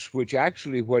atmos, which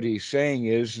actually what he's saying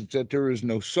is that there is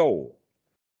no soul,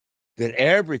 that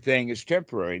everything is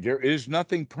temporary. There is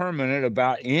nothing permanent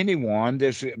about anyone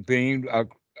that's being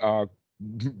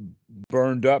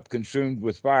burned up, consumed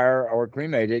with fire, or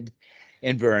cremated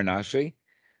in Varanasi.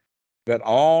 That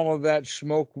all of that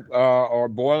smoke or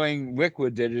boiling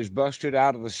liquid that is busted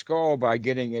out of the skull by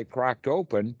getting it cracked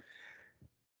open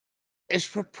is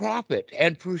for profit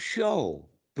and for show,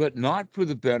 but not for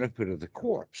the benefit of the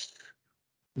corpse.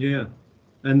 Yeah.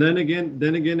 And then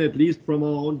again, at least from our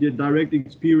own direct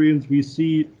experience, we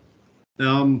see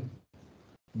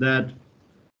that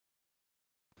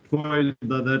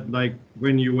that like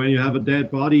when you have a dead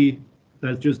body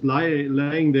that's just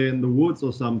laying there in the woods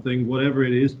or something, whatever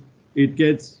it is, it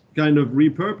gets kind of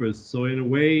repurposed. So in a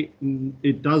way,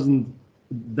 it doesn't,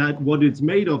 that what it's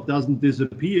made of doesn't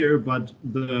disappear, but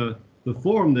the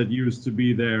form that used to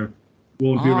be there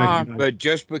won't be recognized. But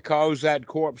just because that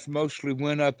corpse mostly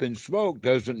went up in smoke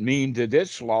doesn't mean that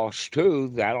it's lost too.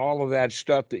 That all of that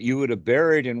stuff that you would have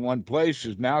buried in one place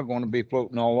is now going to be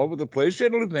floating all over the place.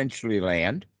 It'll eventually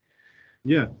land.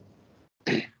 Yeah.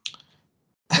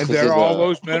 And This there is all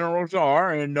those minerals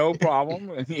are, and no problem.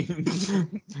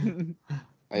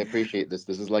 I appreciate this.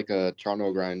 This is like a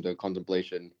charnel ground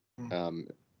contemplation um,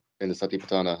 in the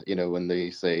Satipatthana, you know, when they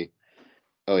say,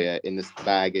 oh yeah, in this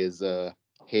bag is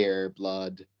hair,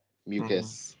 blood,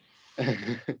 mucus.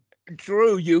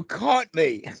 True, you caught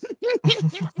me.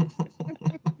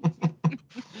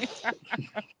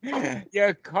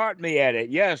 You caught me at it.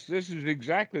 Yes, this is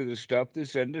exactly the stuff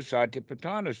that's in the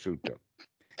Satipatthana Sutta.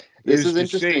 This Is is to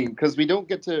interesting see. because we don't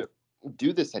get to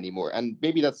do this anymore. And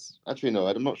maybe that's actually, no,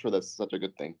 I'm not sure that's such a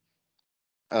good thing.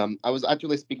 I was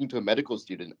actually speaking to a medical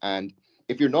student, and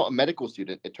if you're not a medical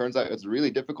student, it turns out it's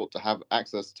really difficult to have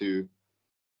access to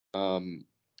um,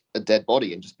 a dead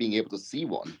body and just being able to see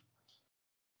one.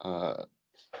 Uh,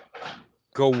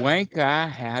 Goenka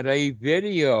had a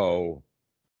video.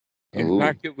 In oh,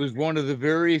 fact, it was one of the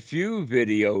very few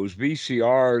videos.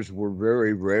 VCRs were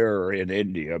very rare in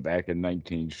India back in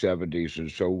 1970s, and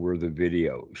so were the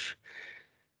videos.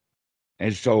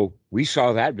 And so we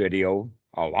saw that video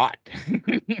a lot.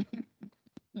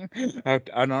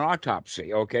 An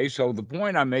autopsy. Okay, so the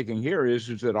point I'm making here is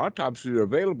that autopsies are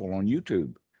available on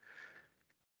YouTube.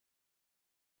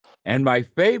 And my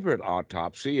favorite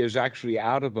autopsy is actually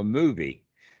out of a movie.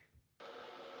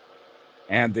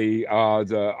 And the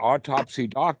autopsy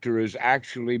doctor is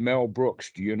actually Mel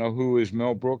Brooks. Do you know who is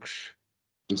Mel Brooks?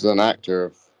 he's an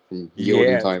actor from ye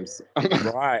olden Yes, times.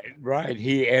 right.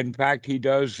 He, in fact, he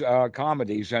does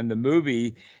comedies, and the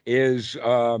movie is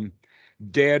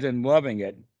Dead and Loving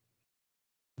It.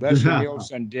 Leslie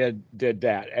Nielsen did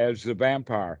that as the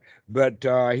vampire, but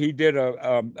he did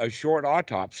a short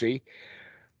autopsy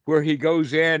where he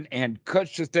goes in and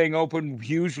cuts the thing open,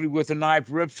 usually with a knife,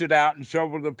 rips it out, and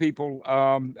several of the people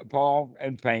fall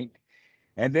and faint.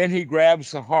 And then he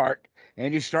grabs the heart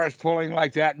and he starts pulling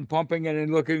like that and pumping it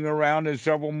and looking around, and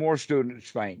several more students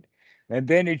faint. And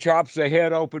then he chops the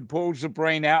head open, pulls the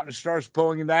brain out, and starts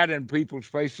pulling that in people's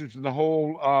faces, and the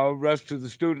whole rest of the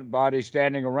student body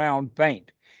standing around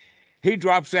faint. He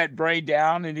drops that brain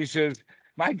down and he says,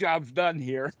 "My job's done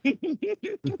here."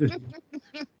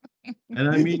 And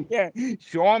I mean, Yeah,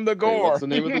 show him the Wait, what's gore. the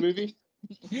name of the movie?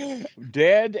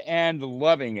 Dead and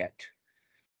Loving It.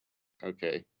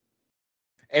 Okay.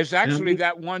 It's and I actually mean,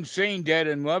 that one scene, Dead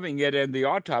and Loving It, and the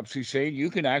autopsy scene. You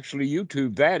can actually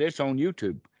YouTube that. It's on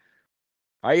YouTube.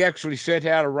 I actually sent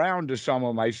that around to some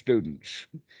of my students.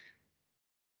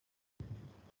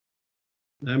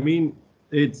 I mean,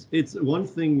 it's one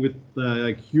thing with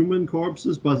like human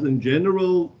corpses, but in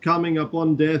general, coming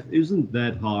upon death isn't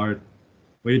that hard.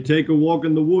 When you take a walk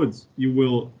in the woods, you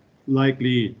will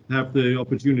likely have the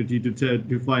opportunity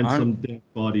to find I'm, some dead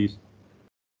bodies.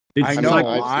 I It's I mean, know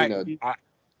I've seen a. psychologically,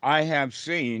 I have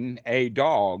seen a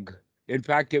dog. In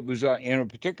fact, it was in a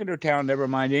particular town. Never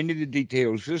mind any of the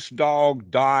details. This dog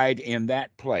died in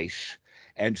that place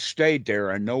and stayed there,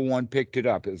 and no one picked it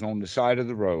up. It was on the side of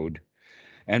the road.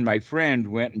 And my friend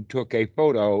went and took a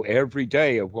photo every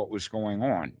day of what was going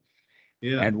on.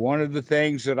 yeah, And one of the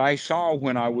things that I saw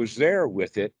when I was there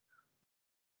with it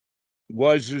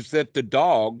was is that the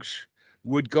dogs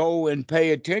would go and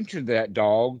pay attention to that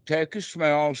dog, take a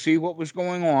smell, see what was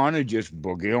going on, and just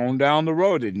boogie on down the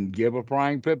road. It didn't give a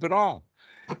frying pip at all.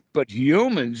 But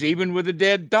humans, even with a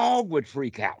dead dog, would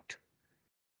freak out.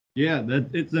 yeah, that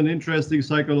it's an interesting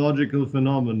psychological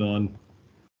phenomenon.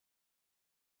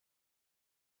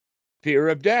 Fear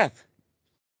of death.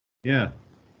 Yeah,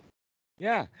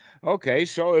 Yeah. Okay.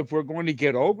 So if we're going to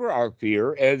get over our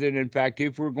fear, and then in fact,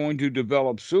 if we're going to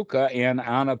develop sukha and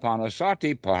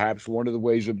anapanasati, perhaps one of the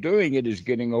ways of doing it is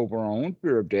getting over our own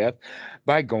fear of death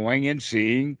by going and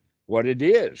seeing what it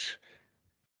is.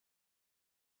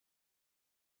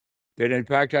 That in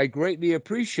fact, I greatly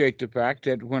appreciate the fact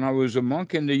that when I was a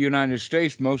monk in the United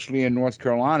States, mostly in North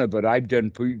Carolina, but I've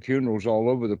done funerals all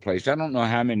over the place. I don't know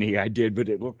how many I did, but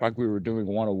it looked like we were doing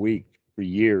one a week for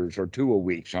years, or two a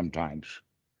week sometimes.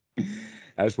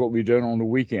 That's what we did on the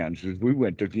weekends. Is we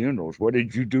went to funerals. What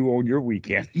did you do on your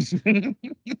weekends?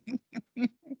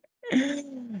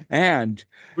 And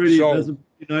That's so, a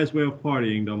pretty nice way of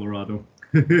partying, Damarato.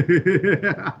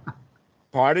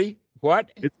 party, what?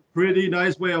 It's a pretty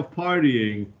nice way of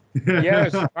partying.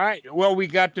 Yes, right. Well, we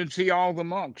got to see all the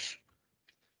monks.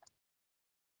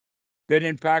 That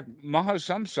in fact,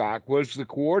 Mahasamsak was the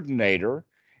coordinator,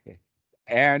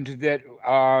 and that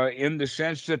in the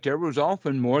sense that there was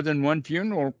often more than one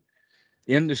funeral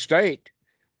in the state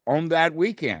on that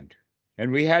weekend.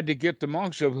 And we had to get the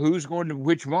monks of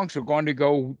which monks are going to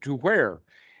go to where.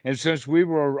 And since we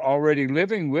were already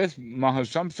living with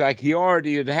Mahasamsak, he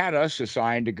already had us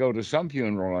assigned to go to some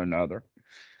funeral or another.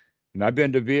 And I've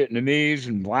been to Vietnamese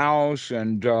and Laos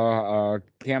and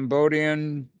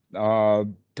Cambodian,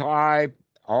 Thai,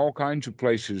 all kinds of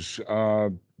places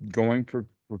going for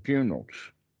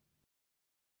funerals.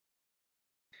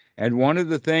 And one of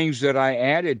the things that I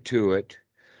added to it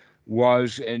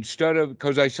was instead of,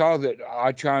 because I saw that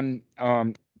Achan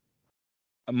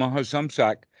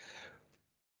Mahasamsak,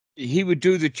 he would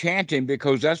do the chanting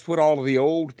because that's what all of the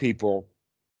old people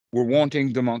were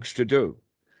wanting the monks to do.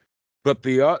 But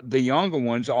the younger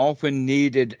ones often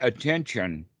needed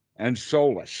attention and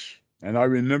solace. And I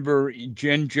remember,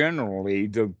 generally,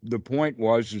 the point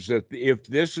was is that if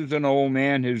this is an old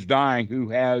man who's dying who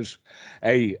has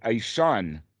a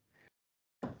son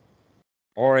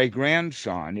or a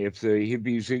grandson, if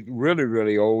he's really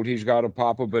really old, he's got a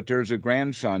papa, but there's a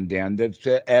grandson then that's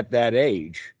at that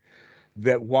age,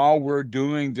 that while we're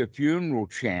doing the funeral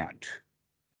chant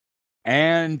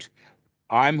and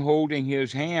I'm holding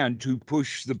his hand to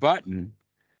push the button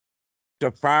to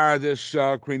fire this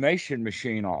cremation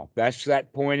machine off. That's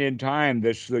that point in time.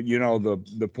 That's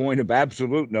the point of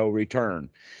absolute no return.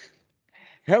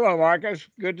 Hello, Marcus.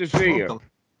 Good to see you. Welcome.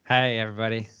 Hey,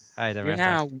 everybody. Hi, Demerta.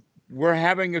 Yeah, we're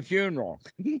having a funeral.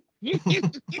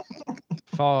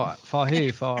 For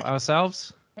who? For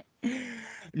ourselves?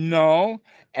 No,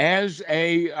 as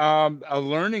a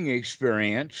learning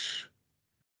experience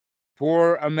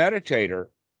for a meditator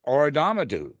or a Dhamma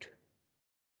dude,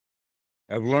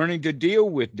 of learning to deal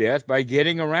with death by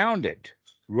getting around it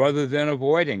rather than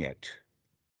avoiding it.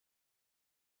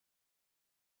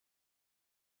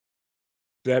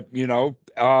 That,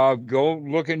 go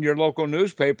look in your local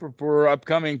newspaper for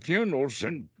upcoming funerals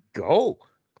and go.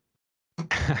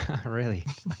 Really?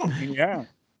 Yeah.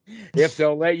 If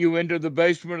they'll let you into the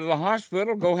basement of the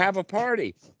hospital, go have a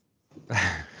party.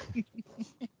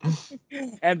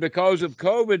 And because of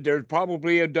COVID, there's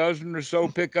probably a dozen or so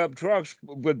pickup trucks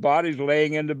with bodies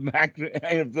laying in the back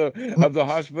of the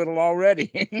hospital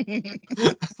already.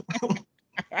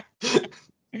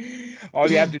 All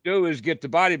you have to do is get the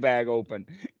body bag open.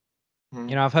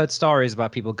 You know, I've heard stories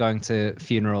about people going to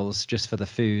funerals just for the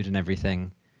food and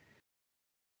everything.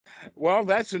 Well,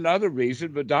 that's another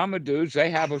reason, but Dhamma dudes, they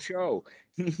have a show.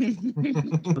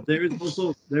 But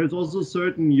there's also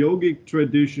certain yogic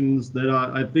traditions that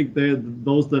are, I think they're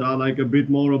those that are like a bit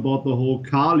more about the whole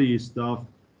Kali stuff,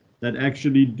 that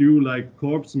actually do like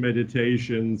corpse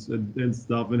meditations and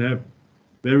stuff, and have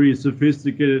very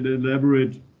sophisticated,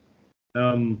 elaborate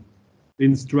um,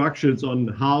 instructions on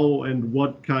how and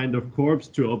what kind of corpse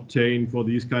to obtain for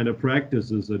these kind of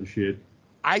practices and shit.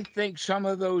 I think some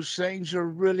of those things are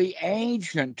really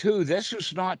ancient too. This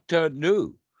is not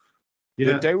new.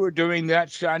 Yeah, That they were doing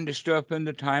that kind of stuff in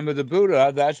the time of the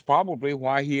Buddha. That's probably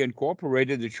why he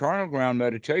incorporated the charnel ground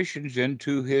meditations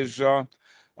into his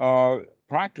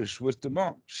practice with the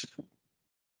monks.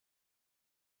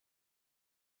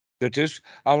 That this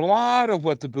a lot of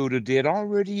what the Buddha did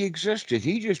already existed.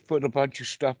 He just put a bunch of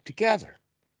stuff together.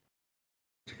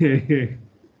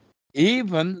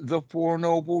 Even the Four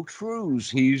Noble Truths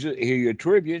he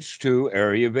attributes to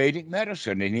Ayurvedic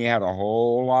medicine, and he had a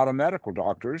whole lot of medical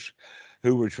doctors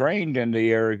who were trained in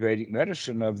the Ayurvedic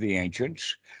medicine of the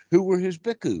ancients, who were his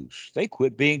bhikkhus. They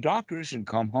quit being doctors and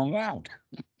come hung out.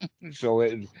 So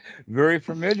it's very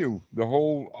familiar. The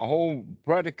whole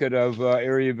predicate of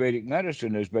Ayurvedic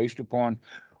medicine is based upon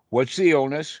what's the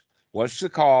illness, what's the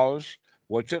cause,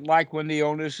 what's it like when the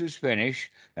illness is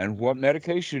finished, and what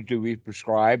medications do we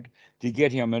prescribe to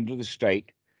get him into the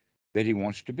state that he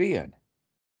wants to be in.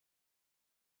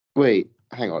 Wait,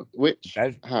 hang on. Which?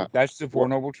 That's Huh? that's the Four What?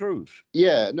 Noble Truths.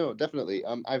 Yeah, no, definitely.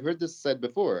 I've heard this said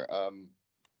before.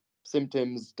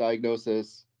 Symptoms,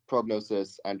 diagnosis,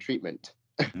 prognosis, and treatment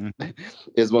Mhm.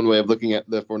 is one way of looking at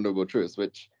the Four Noble Truths.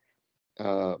 Which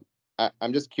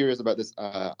I'm just curious about this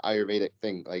Ayurvedic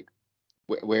thing. Like,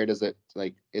 where does it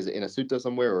like? Is it in a sutta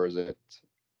somewhere, or is it?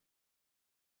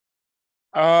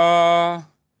 Uh,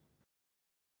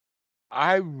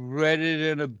 I read it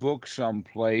in a book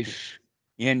someplace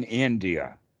in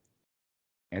India,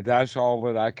 and that's all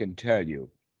that I can tell you.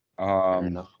 Fair Um,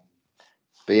 enough.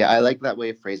 But yeah, I like that way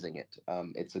of phrasing it.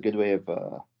 It's a good way of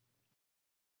what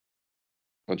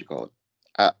do you call it?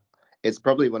 It's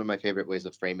probably one of my favorite ways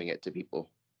of framing it to people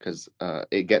because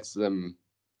it gets them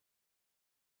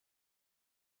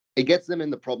in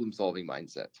the problem solving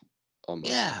mindset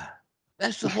almost. Yeah,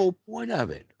 that's the whole point of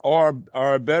it. Or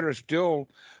a better still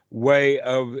way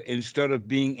of, instead of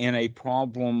being in a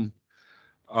problem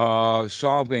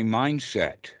solving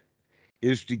mindset,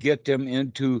 is to get them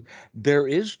into there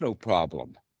is no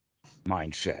problem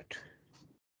mindset.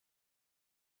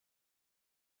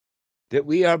 That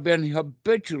we have been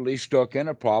habitually stuck in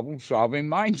a problem solving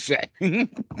mindset.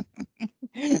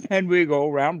 And we go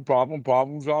around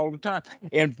problems all the time.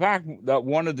 In fact, that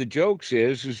one of the jokes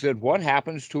is that what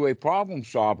happens to a problem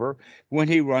solver when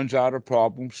he runs out of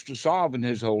problems to solve, and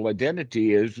his whole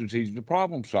identity is he's the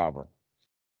problem solver.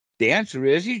 The answer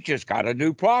is he's just got a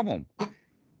new problem.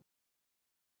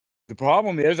 The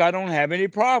problem is I don't have any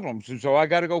problems, and so I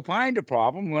got to go find a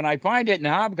problem. When I find it,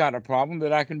 now I've got a problem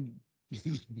that I can.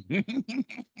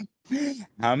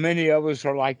 How many of us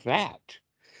are like that?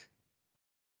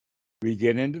 We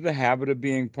get into the habit of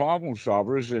being problem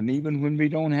solvers, and even when we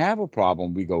don't have a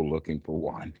problem, we go looking for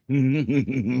one.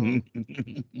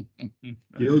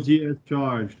 Guilty as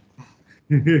charged.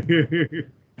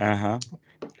 Uh-huh.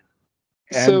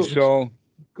 And So so,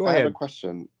 go I have a ahead.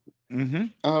 question.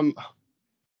 Mm-hmm.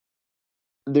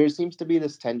 There seems to be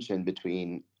this tension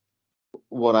between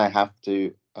what I have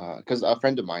to, because a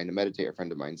friend of mine, a meditator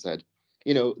friend of mine, said,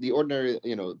 the ordinary,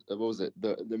 what was it?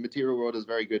 The material world is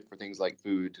very good for things like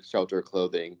food, shelter,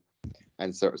 clothing,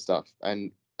 and sort of stuff.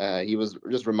 And he was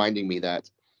just reminding me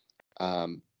that,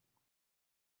 um,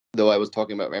 though I was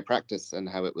talking about my practice and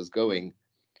how it was going,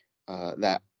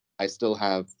 that I still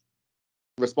have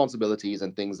responsibilities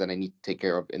and things that I need to take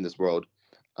care of in this world,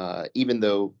 even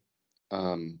though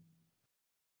um,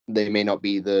 they may not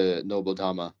be the noble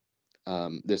dharma.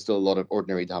 There's still a lot of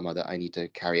ordinary dharma that I need to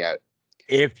carry out.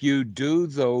 If you do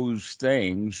those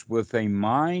things with a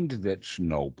mind that's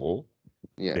noble,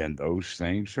 Yeah, then those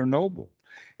things are noble.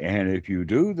 And if you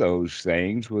do those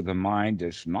things with a mind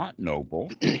that's not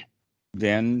noble,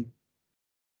 then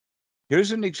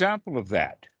here's an example of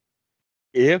that.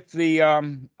 If the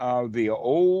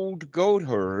old goat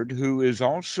herd, who is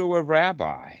also a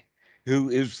rabbi, who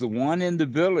is the one in the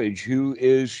village who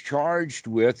is charged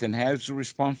with and has the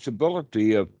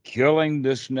responsibility of killing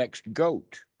this next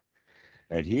goat,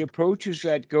 and he approaches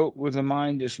that goat with a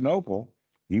mind that's noble,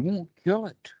 he won't kill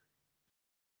it.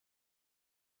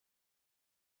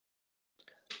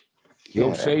 He'll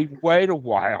yeah. say, wait a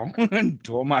while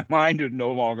until my mind is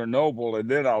no longer noble, and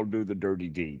then I'll do the dirty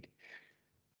deed.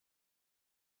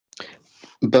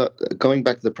 But going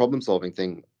back to the problem solving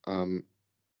thing,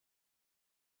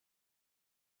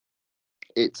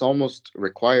 it's almost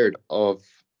required of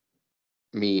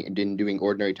me in doing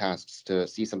ordinary tasks to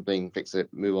see something, fix it,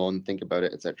 move on, think about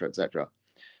it, etc., etc.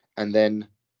 And then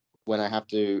when I have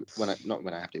to, when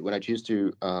I choose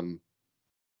to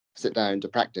sit down to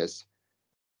practice,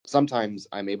 sometimes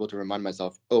I'm able to remind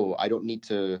myself, oh, I don't need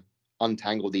to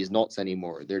untangle these knots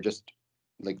anymore. They're just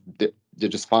like they're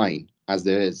just fine as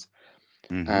there is.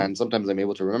 Mm-hmm. And sometimes I'm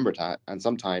able to remember that, and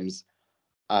sometimes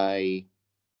I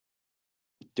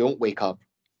don't wake up,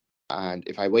 and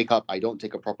if I wake up, I don't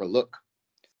take a proper look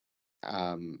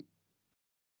um,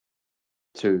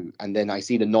 and then I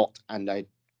see the knot, and I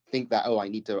think that, oh, I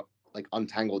need to like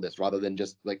untangle this rather than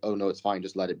just like, oh no, it's fine,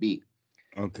 just let it be.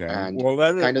 Okay. And Well,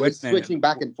 kind of wait this a minute. switching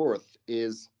back and forth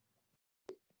is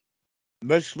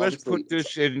Let's obviously, put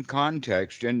this in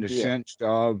context, in the yeah, sense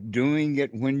of doing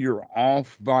it when you're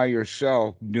off by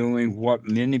yourself, doing what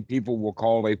many people will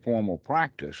call a formal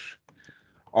practice.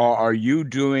 Or are you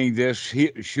doing this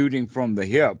shooting from the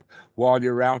hip while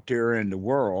you're out there in the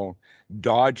world,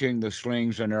 dodging the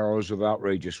slings and arrows of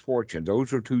outrageous fortune?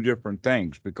 Those are two different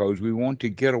things, because we want to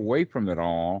get away from it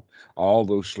all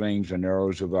those slings and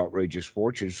arrows of outrageous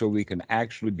fortune, so we can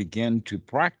actually begin to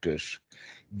practice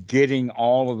getting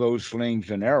all of those slings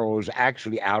and arrows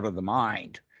actually out of the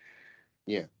mind.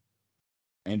 yeah.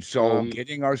 And so Um,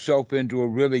 getting ourselves into a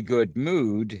really good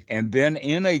mood, and then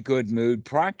in a good mood,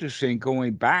 practicing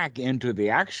going back into the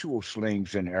actual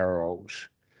slings and arrows.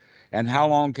 And how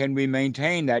long can we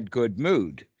maintain that good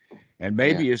mood? And yeah.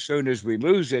 maybe as soon as we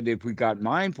lose it, if we got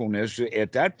mindfulness,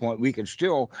 at that point, we can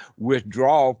still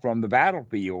withdraw from the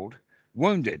battlefield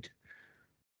wounded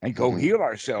and go Hmm. heal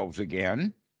ourselves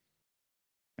again.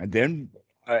 And then,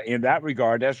 in that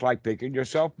regard, that's like picking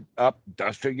yourself up,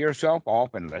 dusting yourself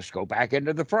off, and let's go back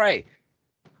into the fray.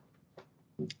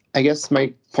 I guess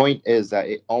my point is that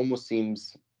it almost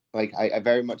seems like I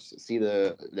very much see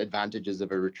the advantages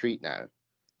of a retreat now.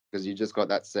 because you just got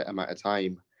that set amount of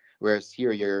time. Whereas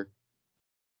here you're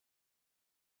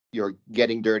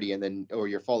getting dirty and then or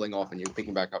you're falling off and you're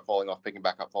picking back up, falling off, picking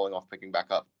back up, falling off, picking back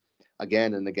up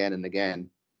again and again and again.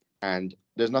 And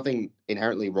there's nothing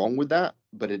inherently wrong with that,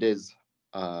 but it is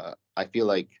I feel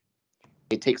like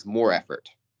it takes more effort.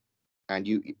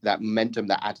 And that momentum,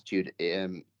 that attitude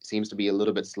seems to be a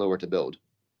little bit slower to build.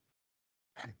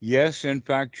 Yes, in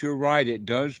fact, you're right. It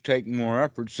does take more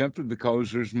effort simply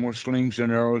because there's more slings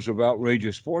and arrows of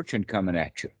outrageous fortune coming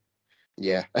at you.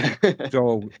 Yeah.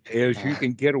 So as you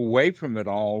can get away from it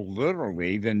all,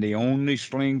 literally, then the only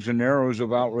slings and arrows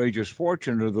of outrageous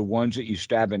fortune are the ones that you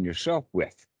stab in yourself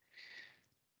with.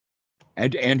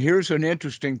 And here's an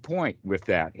interesting point with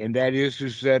that, and that is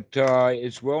that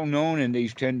it's well known in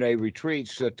these 10-day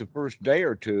retreats that the first day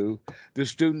or two, the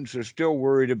students are still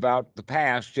worried about the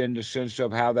past in the sense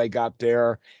of how they got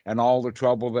there and all the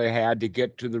trouble they had to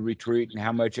get to the retreat and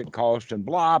how much it cost and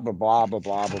blah, blah, blah, blah,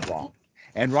 blah, blah, blah.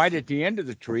 And right at the end of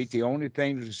the retreat, the only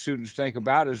thing that the students think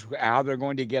about is how they're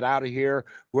going to get out of here,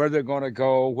 where they're going to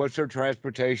go, what's their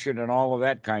transportation, and all of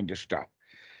that kind of stuff.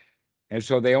 And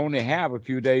so they only have a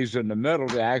few days in the middle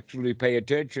to actually pay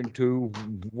attention to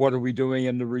what are we doing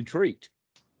in the retreat.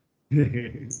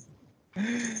 And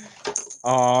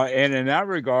in that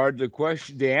regard,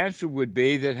 the answer would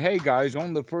be that, hey guys,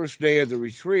 on the first day of the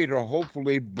retreat, or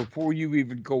hopefully before you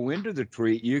even go into the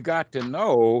retreat, you got to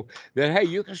know that, hey,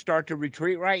 you can start the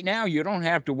retreat right now. You don't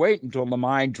have to wait until the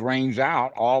mind drains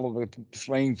out all of the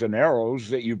slings and arrows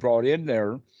that you brought in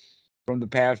there from the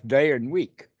past day and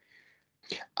week.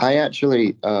 I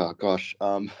actually, I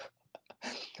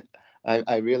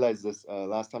realized this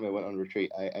last time I went on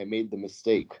retreat. I made the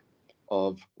mistake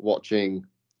of watching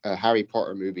a Harry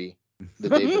Potter movie the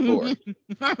day before.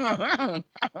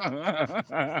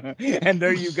 And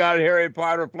there you got Harry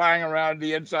Potter flying around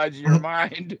the insides of your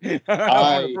mind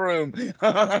on a broom. It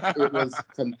was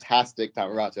fantastic,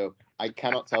 Tamarato. I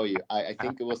cannot tell you. I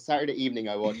think it was Saturday evening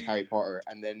I watched Harry Potter,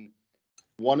 and then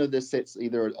one of the sits,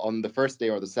 either on the first day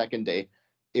or the second day,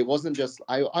 it wasn't just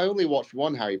I only watched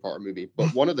one Harry Potter movie,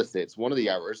 but one of the sits, one of the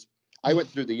hours, I went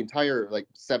through the entire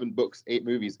 7 books, 8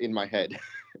 movies in my head.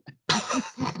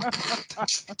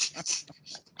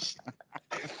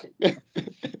 It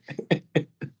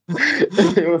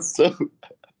was so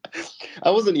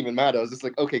I wasn't even mad. I was just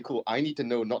like, okay, cool. I need to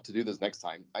know not to do this next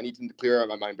time. I need to clear out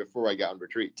my mind before I get on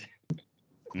retreat.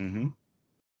 Mm-hmm.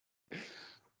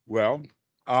 Well,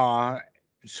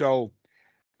 so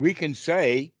we can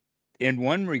say, in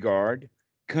one regard,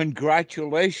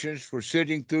 congratulations for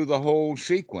sitting through the whole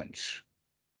sequence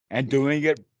and doing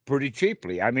it pretty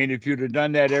cheaply. I mean, if you'd have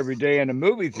done that every day in a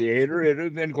movie theater, it would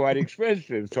have been quite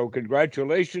expensive. So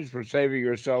congratulations for saving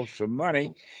yourself some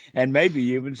money and maybe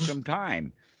even some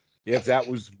time, if that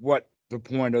was what the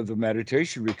point of the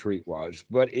meditation retreat was.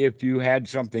 But if you had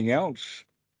something else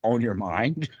on your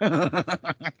mind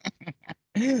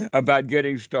about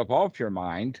getting stuff off your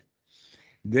mind,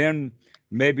 then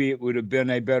maybe it would have been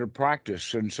a better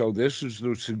practice. And so this is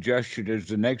the suggestion: is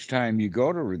the next time you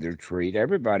go to a retreat,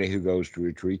 everybody who goes to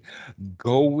retreat,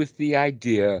 go with the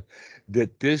idea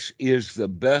that this is the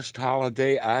best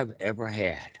holiday I've ever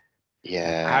had.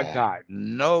 Yeah. I got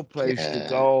no place to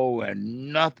go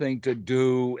and nothing to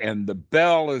do, and the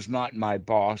bell is not my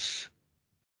boss.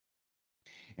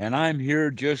 And I'm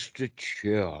here just to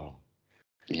chill.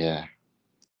 Yeah.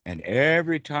 And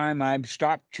every time I'm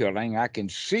stopped chilling, I can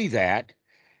see that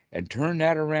and turn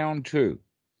that around too.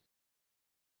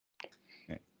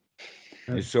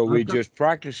 And so we just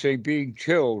practicing being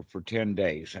chilled for 10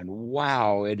 days. And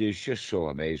wow, it is just so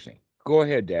amazing. Go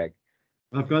ahead, Dag.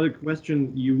 I've got a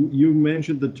question. You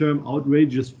mentioned the term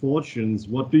outrageous fortunes.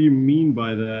 What do you mean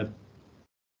by that?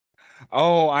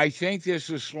 Oh, I think this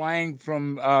is slang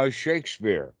from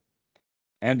Shakespeare.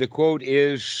 And the quote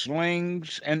is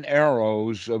slings and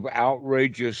arrows of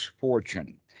outrageous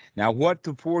fortune. Now, what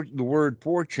the word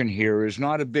fortune here is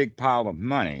not a big pile of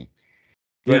money,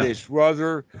 but it's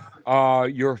rather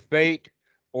your fate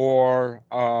or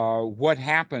what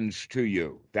happens to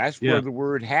you. That's where the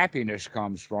word happiness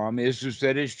comes from, is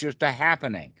that it's just a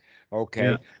happening.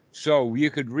 Okay. So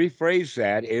you could rephrase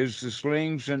that as the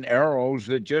slings and arrows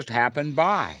that just happen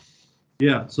by.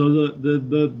 Yeah, so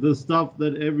the stuff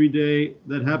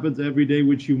that happens every day,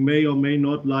 which you may or may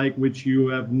not like, which you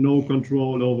have no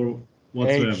control over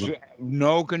whatsoever.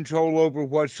 No control over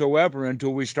whatsoever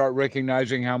until we start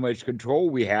recognizing how much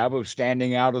control we have of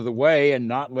standing out of the way and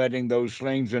not letting those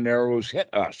slings and arrows hit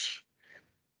us.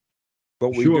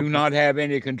 But we do not have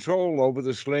any control over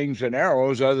the slings and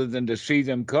arrows other than to see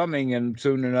them coming and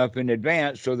soon enough in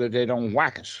advance so that they don't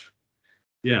whack us.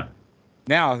 Yeah.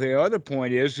 Now, the other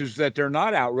point is that they're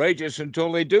not outrageous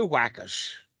until they do whack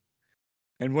us.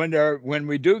 And when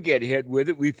we do get hit with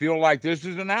it, we feel like this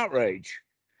is an outrage.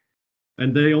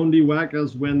 And they only whack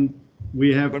us when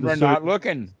we have When the we're not certain,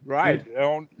 looking, right?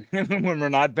 When we're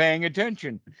not paying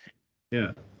attention.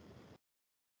 yeah.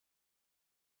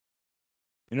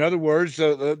 In other words,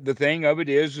 the thing of it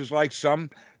is like some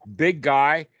big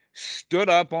guy stood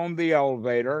up on the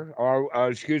elevator, or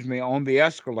excuse me, on the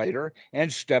escalator,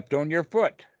 and stepped on your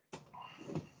foot.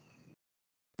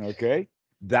 Okay?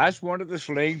 That's one of the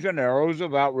slings and arrows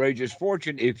of outrageous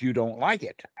fortune if you don't like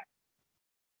it.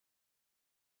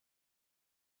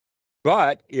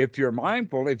 But if you're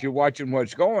mindful, if you're watching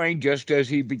what's going, just as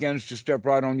he begins to step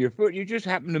right on your foot, you just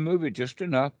happen to move it just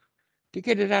enough to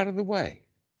get it out of the way.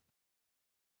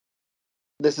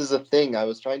 This is a thing I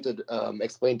was trying to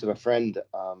explain to a friend.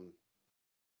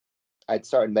 I'd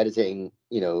started meditating,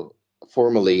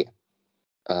 formally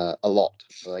a lot,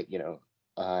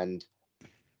 and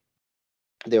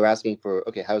they were asking for,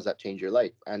 okay, how does that change your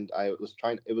life? And I was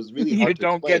trying. It was really You hard to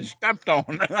don't get explain. stepped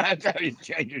on. That's how it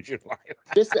changes your life.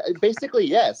 Basically,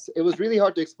 yes. It was really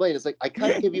hard to explain. It's like I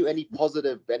can't give you any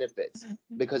positive benefits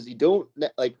because you don't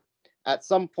like. At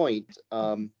some point,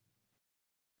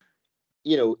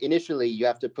 initially you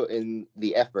have to put in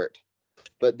the effort,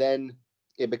 but then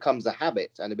it becomes a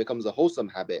habit and it becomes a wholesome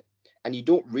habit, and you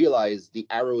don't realize the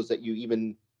arrows that you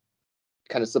even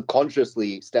kind of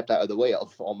subconsciously stepped out of the way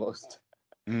of almost.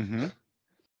 Mm-hmm.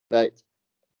 That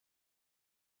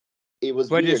it was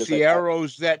But weird. it's It's the like,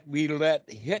 arrows that we let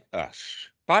hit us.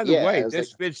 By the yeah, way, it's like,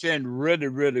 this fits in really,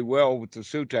 really well with the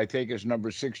sutta. I think it's number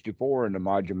 64 in the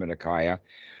Majjhima Nikaya,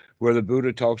 where the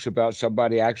Buddha talks about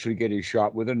somebody actually getting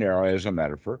shot with an arrow as a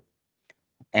metaphor,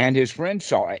 and his friend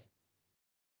saw it.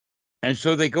 And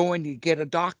so they go in to get a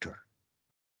doctor.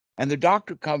 And the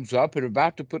doctor comes up and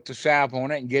about to put the salve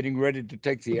on it and getting ready to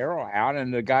take the arrow out.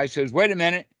 And the guy says, wait a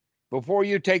minute, before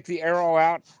you take the arrow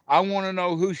out, I want to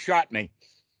know who shot me.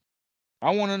 I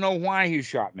want to know why he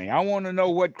shot me. I want to know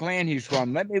what clan he's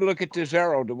from. Let me look at this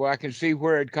arrow to where I can see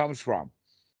where it comes from,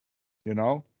 you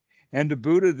know? And the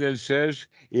Buddha then says,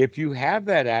 if you have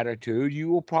that attitude, you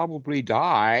will probably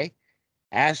die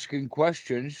asking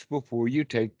questions before you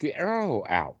take the arrow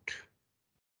out.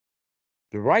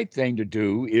 The right thing to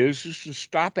do is to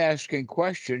stop asking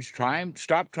questions,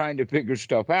 stop trying to figure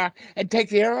stuff out, and take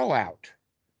the arrow out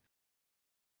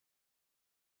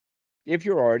if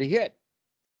you're already hit.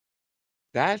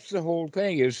 That's the whole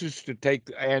thing, is just to take,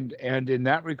 and in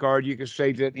that regard, you can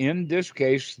say that in this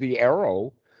case, the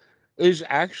arrow is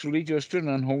actually just an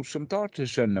unwholesome thought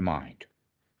that's in the mind.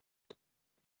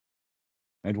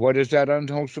 And what is that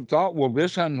unwholesome thought? Well,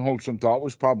 this unwholesome thought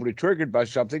was probably triggered by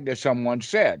something that someone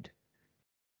said.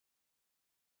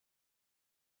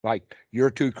 Like,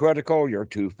 you're too critical, you're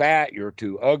too fat, you're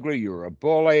too ugly, you're a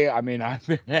bully. I mean, I've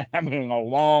been having a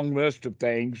long list of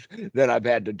things that I've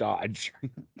had to dodge.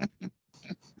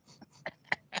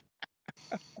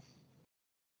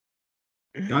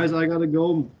 Guys, I gotta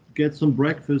go get some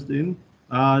breakfast in.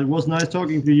 It was nice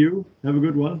talking to you. Have a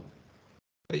good one.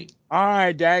 All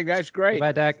right, Dag, that's great.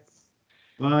 Bye, Dak.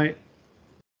 Bye.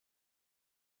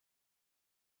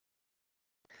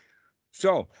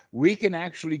 So we can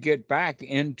actually get back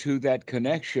into that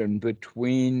connection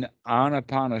between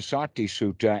Anapanasati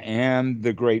Sutta and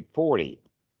the Great 40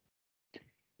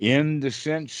 in the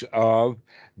sense of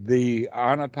the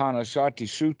Anapanasati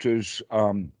Sutta's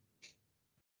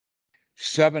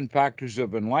 7 factors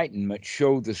of enlightenment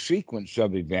show the sequence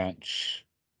of events.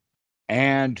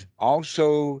 And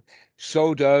also,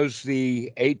 so does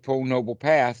the Eightfold Noble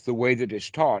Path, the way that it's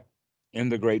taught in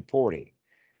the Great 40.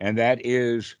 And that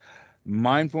is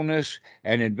mindfulness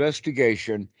and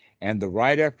investigation and the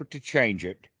right effort to change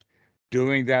it.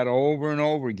 Doing that over and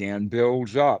over again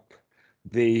builds up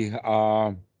the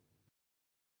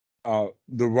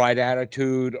right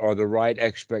attitude or the right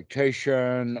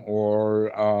expectation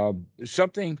or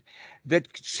something that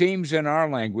seems in our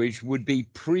language would be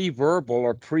pre-verbal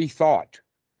or pre-thought.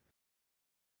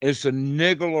 It's a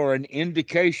niggle or an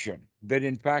indication that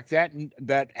in fact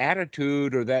that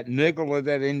attitude or that niggle or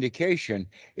that indication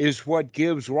is what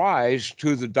gives rise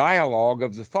to the dialogue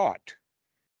of the thought.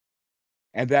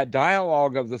 And that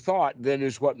dialogue of the thought then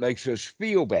is what makes us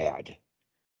feel bad.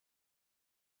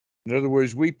 In other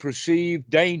words, we perceive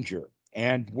danger.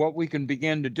 And what we can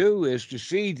begin to do is to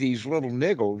see these little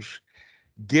niggles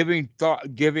giving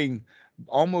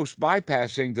almost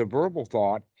bypassing the verbal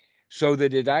thought so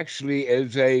that it actually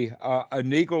is a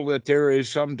niggle that there is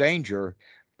some danger,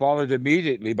 followed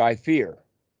immediately by fear,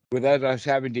 without us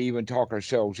having to even talk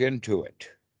ourselves into it.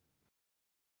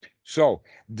 So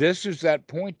this is that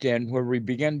point then where we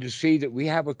begin to see that we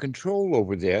have a control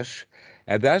over this.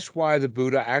 And that's why the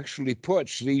Buddha actually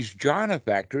puts these jhana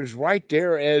factors right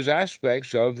there as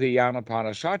aspects of the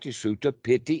Anapanasati Sutta,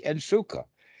 piti and sukha.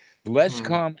 Let's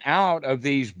come out of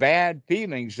these bad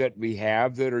feelings that we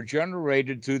have that are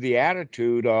generated through the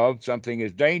attitude of something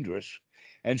is dangerous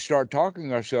and start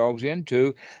talking ourselves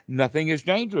into nothing is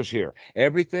dangerous here.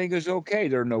 Everything is okay.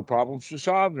 There are no problems to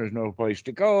solve. There's no place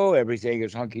to go. Everything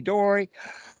is hunky dory.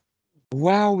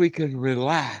 Well, we can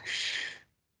relax.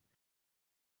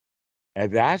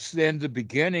 And that's then the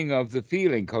beginning of the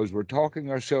feeling because we're talking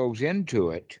ourselves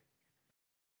into it.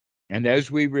 And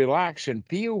as we relax and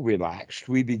feel relaxed,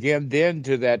 we begin then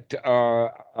to that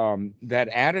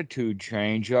attitude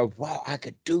change of, wow, I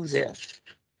could do this.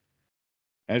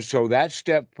 And so that's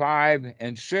step 5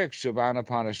 and 6 of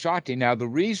Anapanasati. Now, the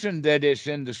reason that it's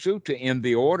in the sutta in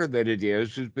the order that it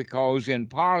is because in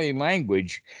Pali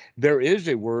language, there is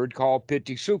a word called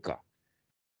piti sukha.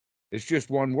 It's just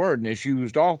one word and it's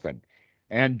used often.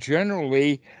 And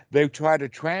generally, they try to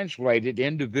translate it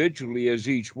individually as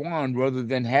each one rather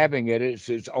than having it as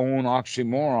its own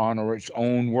oxymoron or its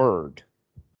own word.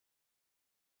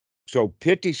 So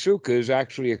piti sukha is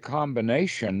actually a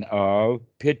combination of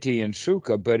piti and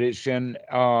sukha, but it's in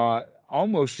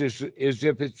almost as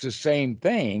if it's the same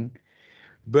thing,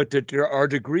 but that there are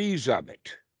degrees of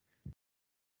it.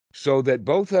 So that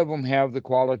both of them have the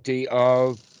quality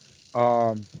of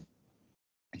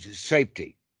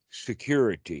safety,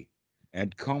 security,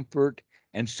 and comfort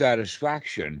and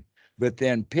satisfaction. But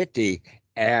then piti,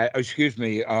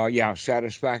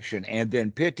 satisfaction. And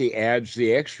then piti adds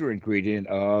the extra ingredient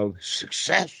of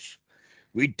success.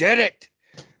 We did it.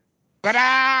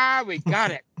 Ta-da! We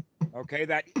got it. Okay,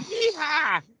 that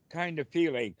yeehaw kind of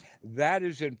feeling. That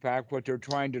is, in fact, what they're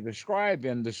trying to describe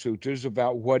in the sutras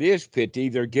about what is piti.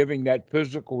 They're giving that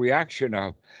physical reaction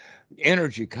of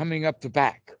energy coming up the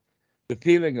back, the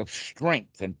feeling of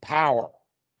strength and power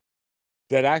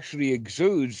that actually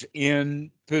exudes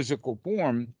in physical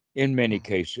form in many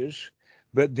cases,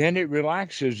 but then it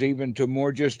relaxes even to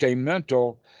more just a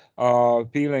mental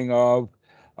feeling of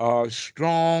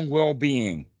strong well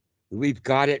being. We've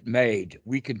got it made.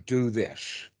 We can do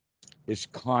this. It's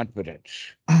confidence.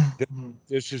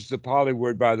 This is the Pali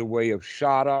word, by the way, of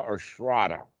shada or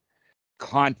shraddha,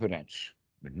 confidence,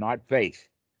 but not faith.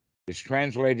 It's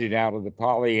translated out of the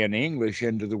Pali and English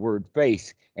into the word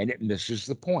faith, and it misses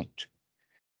the point.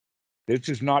 This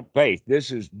is not faith.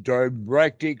 This is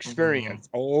direct experience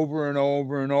over and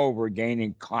over and over,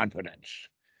 gaining confidence.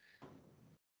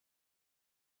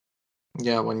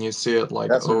 Yeah, when you see it like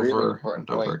That's a really over important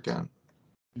and over point. again.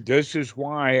 This is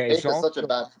why it's Faith is also, such a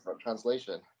bad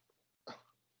translation.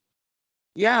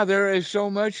 yeah, there is so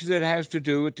much that has to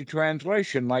do with the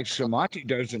translation. Like samadhi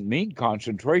doesn't mean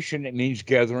concentration, it means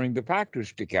gathering the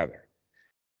factors together.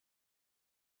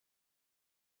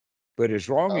 But it's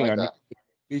I wrong like on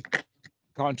that.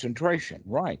 concentration,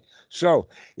 right? So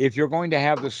if you're going to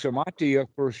have the samadhi of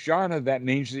first jhana, that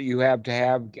means that you have to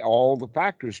have all the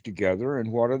factors together.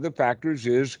 And what are the factors?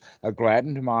 Is a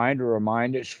gladdened mind or a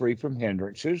mind that's free from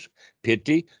hindrances,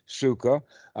 piti, sukha,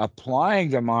 applying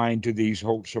the mind to these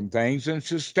wholesome things and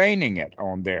sustaining it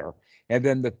on there. And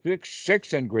then the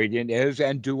sixth ingredient is,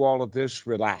 and do all of this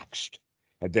relaxed.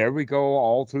 And there we go,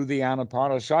 all through the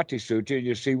Anapanasati Sutta.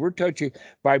 You see, we're touching,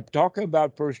 by talking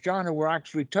about First Jhana, we're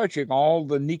actually touching all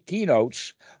the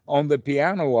keynotes on the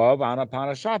piano of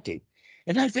Anapanasati.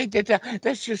 And I think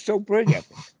that's just so brilliant.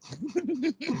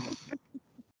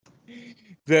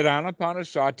 That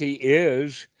Anapanasati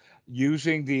is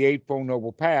using the Eightfold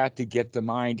Noble Path to get the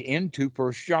mind into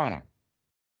First Jhana.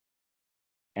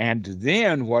 And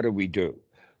then what do?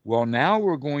 Well, now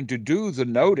we're going to do the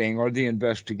noting or the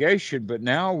investigation, but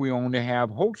now we only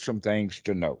have wholesome things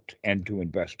to note and to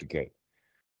investigate.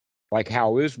 Like,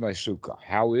 how is my sukha?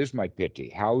 How is my piti?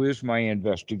 How is my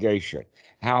investigation?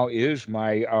 How is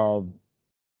my uh,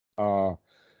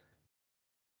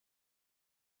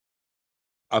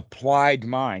 applied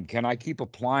mind? Can I keep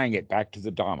applying it back to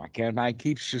the Dhamma? Can I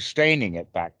keep sustaining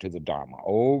it back to the Dhamma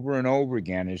over and over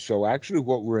again? And so, actually,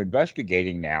 what we're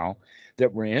investigating now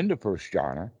that we're into First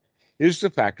Jhana is the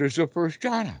factors of First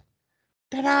Jhana.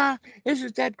 Ta-da!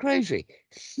 Isn't that crazy?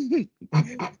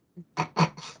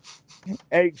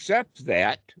 Except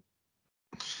that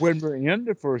when we're in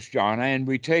the first jhana and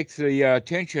we take the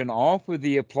attention off of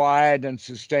the applied and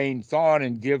sustained thought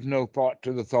and give no thought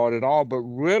to the thought at all, but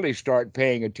really start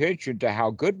paying attention to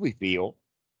how good we feel,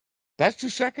 that's the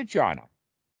second jhana.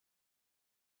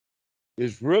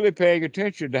 Is really paying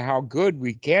attention to how good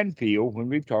we can feel when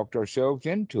we've talked ourselves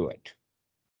into it.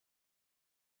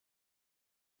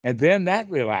 And then that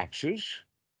relaxes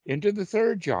into the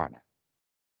third jhana.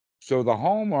 So the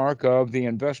hallmark of the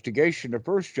investigation of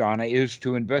first jhana is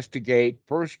to investigate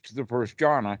first the first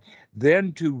jhana,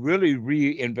 then to really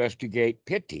re-investigate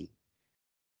piti,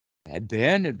 and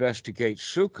then investigate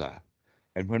sukha.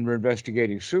 And when we're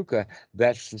investigating sukha,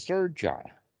 that's the third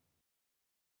jhana.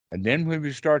 And then when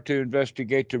we start to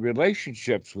investigate the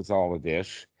relationships with all of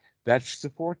this, that's the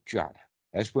fourth jhana.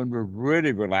 That's when we're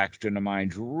really relaxed and the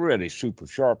mind's really super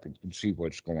sharp and can see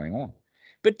what's going on.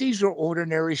 But these are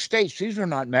ordinary states. These are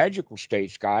not magical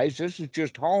states, guys. This is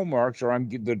just hallmarks, or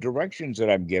the directions that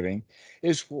I'm giving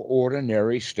is for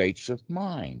ordinary states of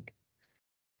mind.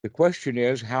 The question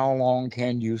is, how long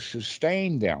can you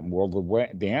sustain them? Well,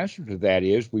 the answer to that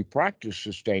is we practice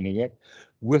sustaining it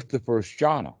with the first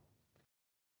jhana.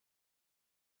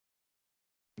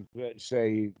 Let's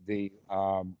say the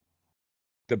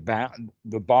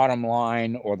bottom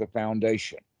line or the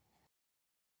foundation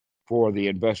for the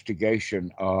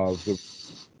investigation of the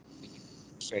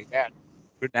say that.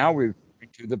 But now we're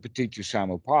going to the Paticca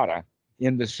Samuppada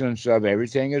in the sense of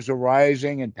everything is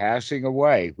arising and passing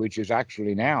away, which is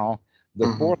actually now the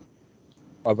Mhm. fourth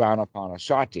of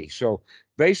Anapanasati. So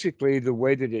basically, the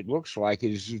way that it looks like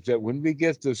is that when we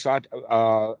get the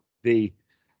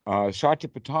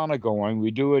Satipatthana going,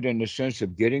 we do it in the sense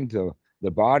of getting the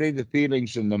body, the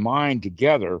feelings, and the mind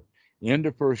together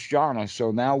into first jhana.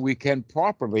 So now we can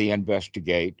properly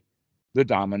investigate the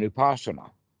Dhammanupassana,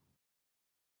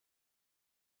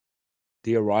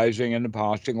 the arising and the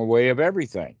passing away of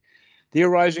everything. The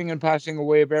arising and passing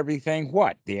away of everything,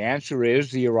 what? The answer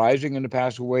is the arising and the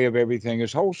passing away of everything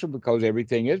is wholesome because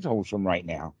everything is wholesome right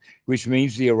now, which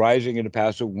means the arising and the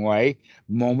passing away,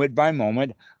 moment by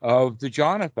moment, of the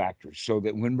jhana factors. So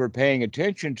that when we're paying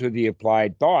attention to the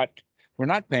applied thought, we're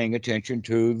not paying attention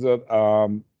to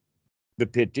the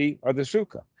piti or the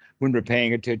sukha. When we're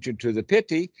paying attention to the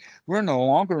piti, we're no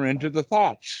longer into the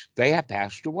thoughts. They have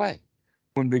passed away.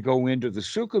 When we go into the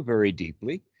sukha very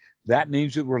deeply, that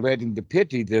means that we're letting the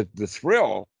piti, the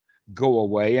thrill, go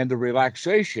away and the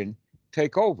relaxation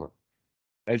take over.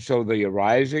 And so the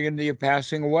arising and the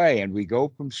passing away, and we go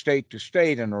from state to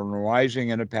state and an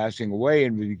arising and a passing away,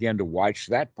 and we begin to watch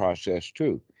that process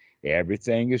too.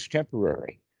 Everything is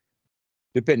temporary,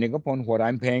 depending upon what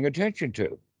I'm paying attention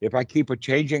to. If I keep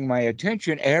changing my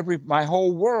attention, my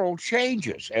whole world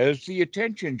changes as the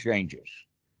attention changes.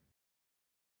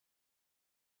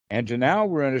 And to now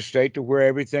we're in a state to where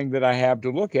everything that I have to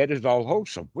look at is all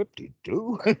wholesome.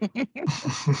 Whip-de-doo.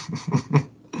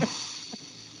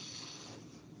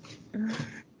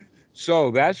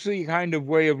 So that's the kind of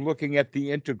way of looking at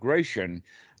the integration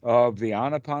of the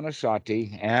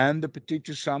Anapanasati and the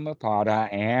Paticca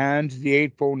Samuppada and the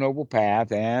Eightfold Noble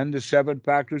Path and the Seven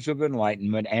Factors of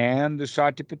Enlightenment and the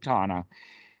Satipatthana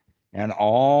and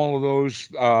all of those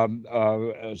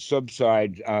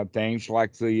subside things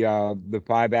like the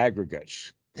five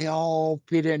aggregates. They all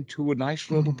fit into a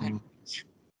nice little Mhm. package.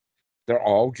 They're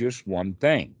all just one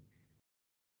thing.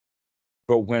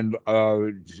 But when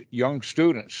young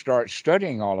students start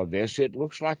studying all of this, it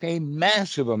looks like a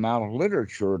massive amount of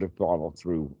literature to follow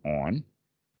through on,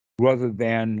 rather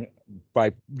than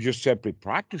by just simply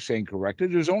practicing correctly.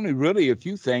 There's only really a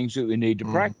few things that we need to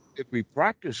Mhm. practice. If we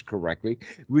practice correctly,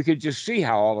 we could just see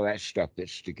how all of that stuff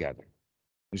fits together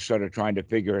instead of trying to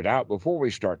figure it out before we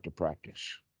start to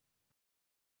practice.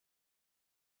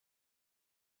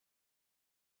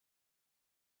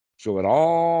 So it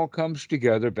all comes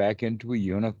together back into a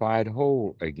unified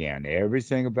whole again.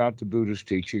 Everything about the Buddha's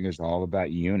teaching is all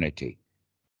about unity.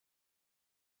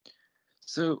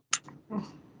 So,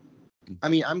 I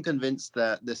mean, I'm convinced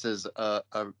that this is a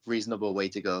reasonable way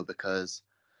to go because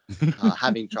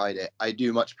having tried it, I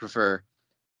do much prefer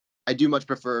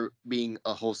being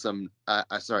a wholesome,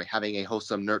 sorry, having a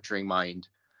wholesome, nurturing mind.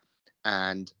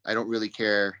 And I don't really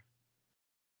care.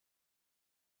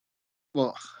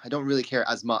 Well, I don't really care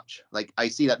as much. Like, I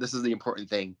see that this is the important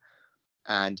thing.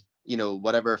 And,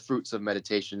 whatever fruits of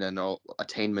meditation and all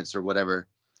attainments or whatever,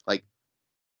 like,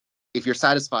 if you're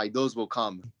satisfied, those will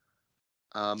come.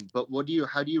 But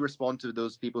how do you respond to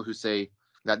those people who say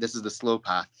that this is the slow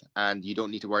path and you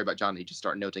don't need to worry about jhana, you just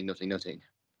start noting, noting, noting?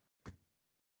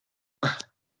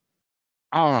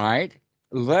 All right.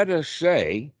 Let us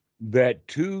say that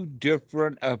two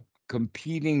different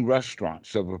competing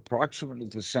restaurants of approximately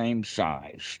the same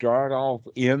size start off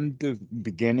in the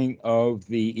beginning of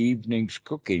the evening's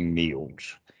cooking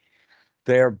meals.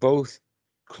 They're both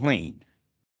clean.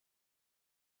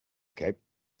 Okay.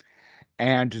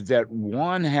 And that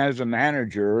one has a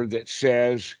manager that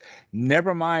says,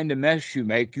 never mind the mess you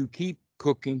make, you keep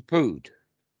cooking food.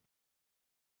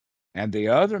 And the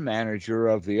other manager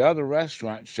of the other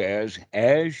restaurant says,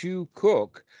 as you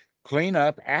cook, clean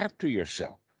up after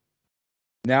yourself.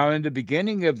 Now, in the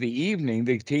beginning of the evening,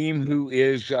 the team who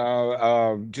is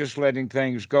just letting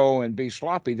things go and be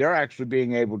sloppy, they're actually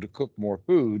being able to cook more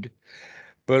food.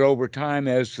 But over time,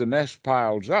 as the mess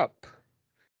piles up,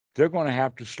 they're going to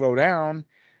have to slow down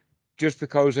just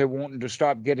because they wanting to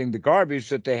stop getting the garbage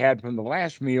that they had from the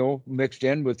last meal mixed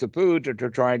in with the food that they're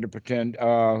trying to pretend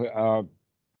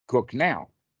cook now.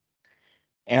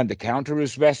 And the counter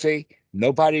is messy.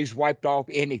 Nobody's wiped off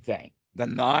anything. The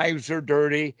knives are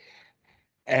dirty,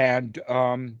 and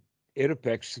it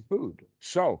affects the food.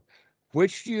 So,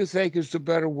 which do you think is the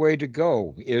better way to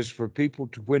go? Is for people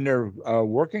to, when they're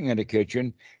working in the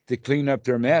kitchen, to clean up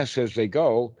their mess as they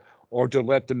go, or to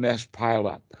let the mess pile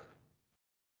up?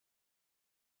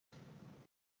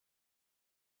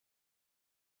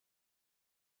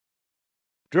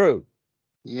 Drew.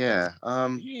 Yeah.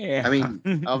 Yeah. I mean,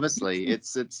 obviously,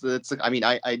 it's. I mean,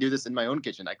 I do this in my own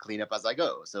kitchen. I clean up as I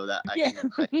go, so that I Yeah.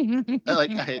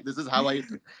 can. This is how I.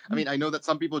 I mean, I know that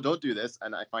some people don't do this,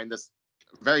 and I find this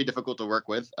very difficult to work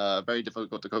with. Very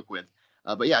difficult to cook with.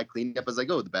 But yeah, I clean up as I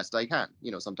go the best I can.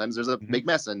 You know, sometimes there's a Mhm. big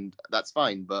mess, and that's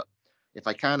fine. But if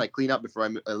I can, I clean up before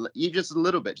even just a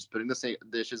little bit, just putting the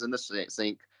dishes in the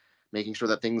sink, making sure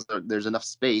that there's enough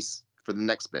space for the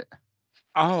next bit.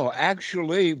 Oh,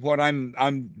 actually, what I'm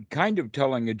kind of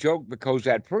telling a joke because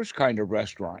that first kind of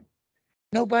restaurant,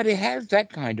 nobody has that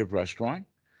kind of restaurant.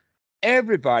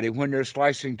 Everybody, when they're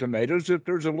slicing tomatoes, if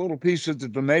there's a little piece of the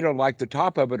tomato, like the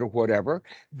top of it or whatever,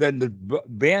 then the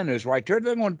bin is right there.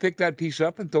 They're going to pick that piece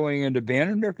up and throw it in the bin,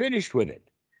 and they're finished with it.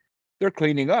 They're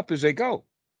cleaning up as they go.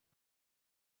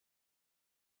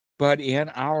 But in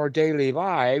our daily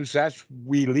lives, that's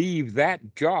we leave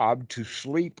that job to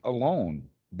sleep alone.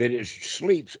 That it's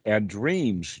sleeps and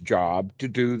dreams' job to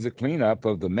do the cleanup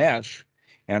of the mess.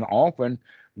 And often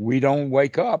we don't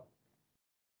wake up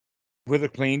with a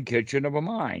clean kitchen of a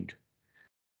mind.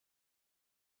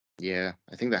 Yeah,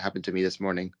 I think that happened to me this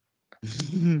morning.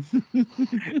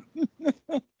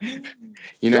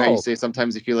 You know how you So, say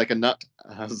sometimes you feel like a nut?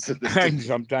 and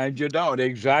sometimes you don't,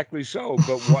 exactly so.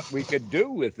 But what we could do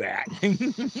with that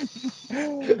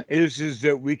is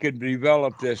that we could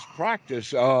develop this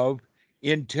practice of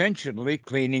intentionally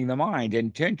cleaning the mind,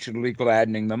 intentionally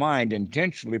gladdening the mind,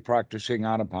 intentionally practicing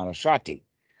anapanasati,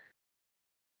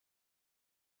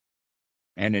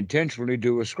 and intentionally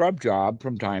do a scrub job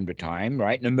from time to time.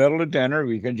 Right in the middle of dinner,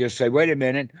 we can just say, "Wait a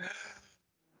minute."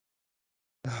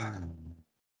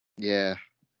 Yeah,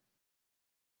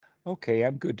 Okay,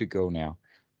 I'm good to go now.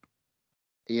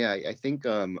 yeah. I think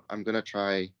I'm gonna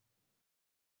try.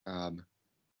 Um,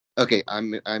 okay,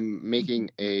 I'm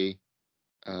making a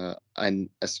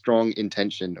strong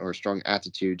intention or a strong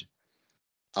attitude.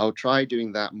 I'll try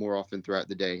doing that more often throughout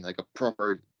the day, like a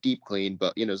proper deep clean,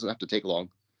 but it doesn't have to take long.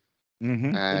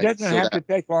 It doesn't So have to that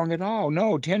take long at all.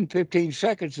 No, 10, 15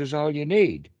 seconds is all you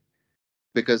need.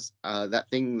 because that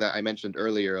thing that I mentioned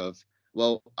earlier of,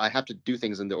 well, I have to do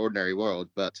things in the ordinary world,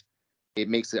 but it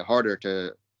makes it harder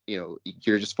to,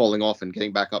 you're just falling off and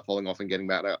getting back up, falling off and getting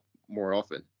back up more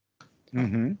often.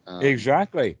 Um,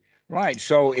 Exactly. Right.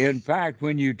 So, in fact,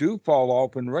 when you do fall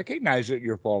off and recognize that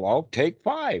you're fall off, take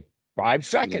five yeah,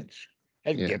 seconds,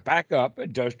 and yeah. get back up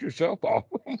and dust yourself off.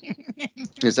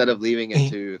 Instead of leaving it Eh,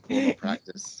 to formal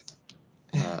practice,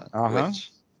 uh, Uh-huh.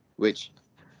 which, which,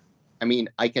 I mean,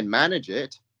 I can manage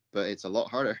it, but it's a lot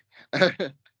harder.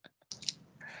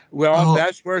 Well, oh,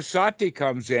 that's where sati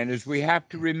comes in, is we have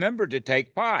to remember to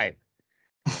take five.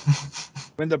 Yeah,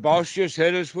 When the boss just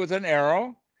hit us with an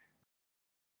arrow,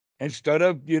 instead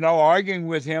of, arguing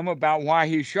with him about why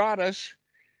he shot us,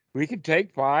 we could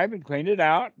take five and clean it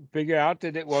out and figure out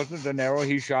that it wasn't an arrow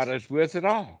he shot us with at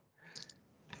all.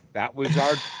 That was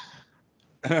our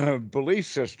belief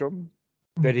system,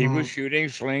 that he was mhm. shooting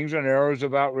slings and arrows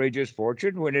of outrageous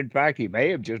fortune, when in fact he may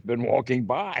have just been walking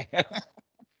by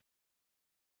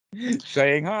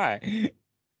saying hi.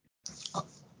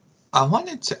 I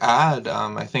wanted to add,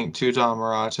 I think, to Don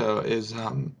Murato is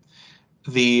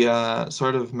the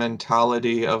sort of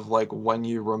mentality of like when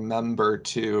you remember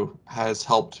to has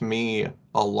helped me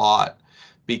a lot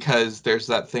because there's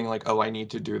that thing like, oh, I need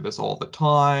to do this all the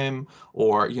time,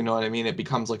 or you know what I mean? It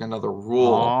becomes like another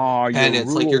rule, Ah, your and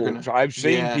it's like you're rules. gonna, I've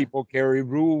seen yeah, people carry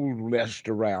rule lists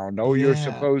around. Oh, you're yeah,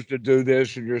 supposed to do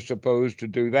this and you're supposed to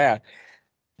do that.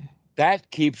 That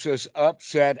keeps us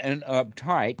upset and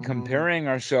uptight, mm, comparing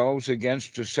ourselves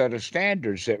against a set of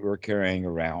standards that we're carrying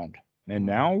around. And mm.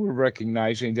 now we're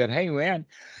recognizing that, hey, man,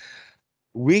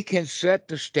 we can set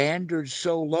the standards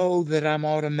so low that I'm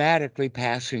automatically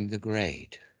passing the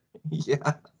grade.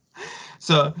 Yeah.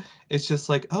 So it's just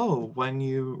like, oh, when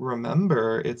you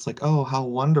remember, it's like, oh, how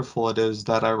wonderful it is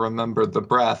that I remembered the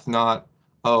breath, not,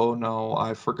 oh no,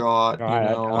 I forgot,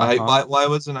 Right. why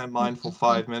wasn't I mindful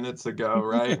 5 minutes ago,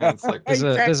 right? And it's like, There's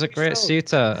a Exactly great so.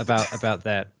 sutta about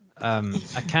that.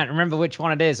 I can't remember which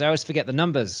one it is. I always forget the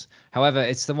numbers. However,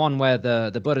 it's the one where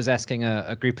the Buddha's asking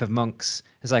a group of monks.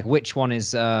 It's like which one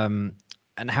is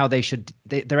and how they should.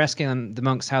 They're asking the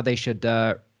monks how they should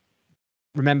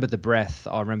remember the breath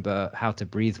or remember how to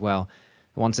breathe well.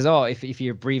 One says, "Oh, if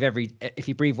you breathe if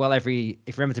you breathe well if you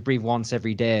remember to breathe once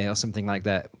every day or something like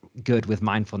that, good with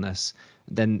mindfulness,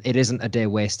 then it isn't a day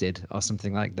wasted or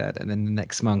something like that." And then the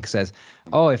next monk says,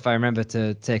 "Oh, if I remember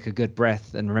to take a good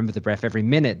breath and remember the breath every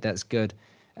minute, that's good."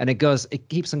 And it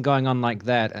keeps on going on like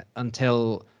that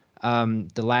until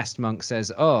the last monk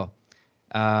says, "Oh,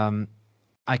 um,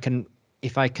 I can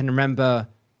if I can remember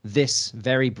this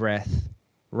very breath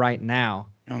right now."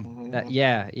 That mhm.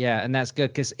 yeah, and that's good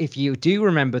because if you do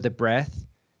remember the breath,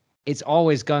 it's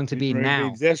always going to It's be going to be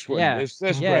now. this one, Yeah,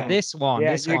 this yeah, breath. Mhm. Yeah,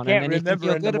 this you one, and can't then you can remember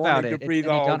feel in the good about morning to it, breathe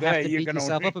and you all don't have day. to You beat can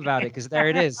yourself only. up about it because there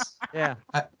it is. Yeah.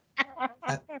 I,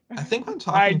 I I think when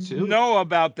I talking to, know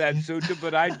about that yeah, sutta,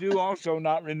 but I do also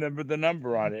not remember the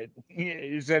number on it.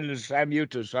 It's in the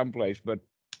Samyutta someplace, but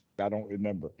I don't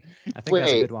remember. I think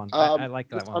that's a Wait, good one. I like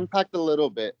that just one. unpack a little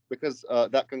bit because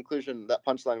that conclusion, that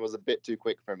punchline was a bit too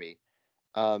quick for me.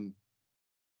 Um,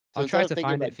 so I'll instead try of to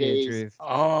thinking find it about for you, days, Drew.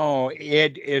 Oh,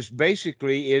 it is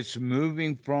basically it's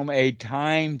moving from a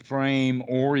time frame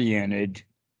oriented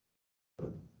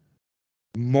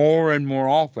more and more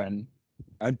often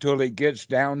until it gets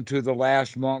down to the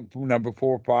last monk, number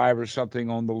 4 or 5 or something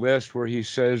on the list, where he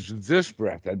says this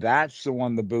breath. And that's the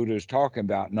one the Buddha is talking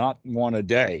about, not one a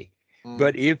day. mm,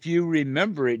 But if you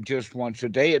remember it just once a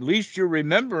day, at least you're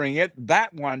remembering it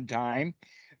that one time.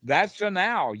 That's a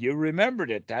now. You remembered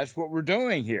it. That's what we're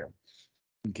doing here.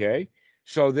 Okay.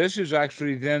 So this is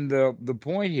actually then the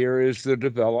point here is the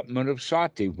development of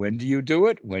sati. When do you do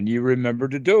it? When you remember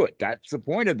to do it. That's the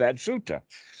point of that sutta.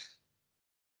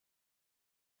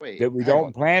 wait, That we hang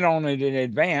don't on, plan on it in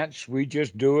advance. We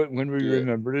just do it when we do it.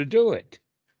 remember to do it.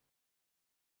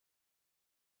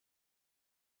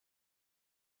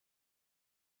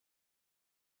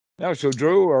 Now, so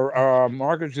Drew or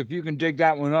Marcus, if you can dig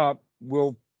that one up,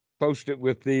 we'll post it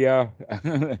with the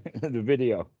the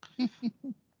video.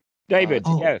 David,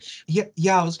 oh, yes.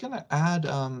 yeah, I was gonna add,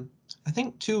 I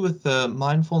think too with the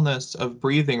mindfulness of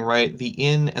breathing, right, the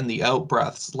in and the out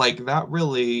breaths, like that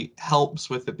really helps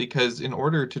with it because in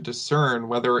order to discern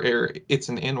whether it's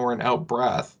an in or an out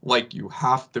breath, like you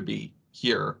have to be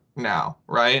here now,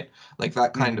 right? Like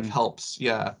that kind of Mhm. helps,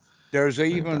 yeah, There's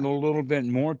with even that. a little bit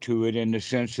more to it in the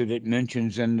sense that it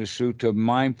mentions in the sutta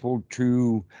mindful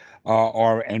to,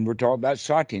 and we're talking about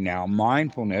sati now,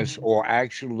 mindfulness Mhm. or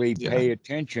actually Yeah. pay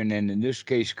attention, and in this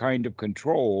case, kind of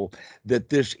control that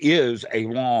this is a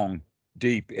long,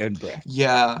 deep in breath,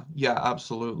 Yeah, yeah,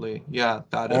 absolutely. Yeah,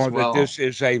 that as or that well. this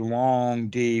is a long,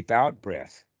 deep out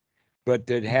breath, but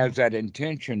that Hmm. has that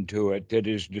intention to it that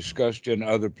is discussed in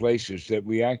other places that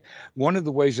we act. One of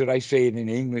the ways that I say it in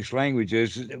the English language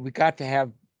is that we got to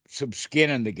have some skin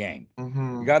in the game.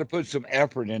 We Hmm. got to put some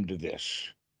effort into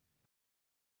this.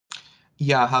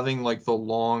 Yeah, having like the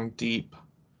long, deep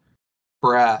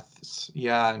breaths.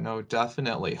 Yeah, no,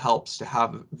 definitely helps to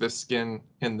have the skin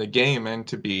in the game and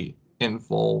to be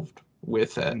involved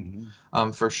with it. Mhm.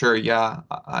 For sure. Yeah,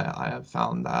 I have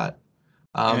found that.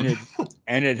 And Um,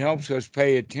 it helps us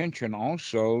pay attention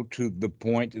also to the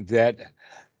point that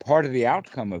part of the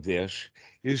outcome of this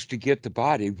is to get the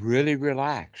body really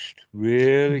relaxed,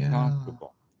 really yeah.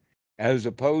 comfortable, as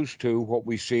opposed to what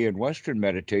we see in Western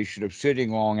meditation of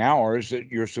sitting long hours that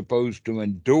you're supposed to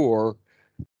endure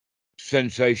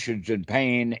sensations and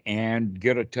pain and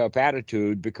get a tough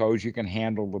attitude because you can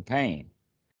handle the pain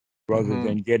rather Hmm.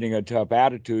 than getting a tough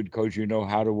attitude because you know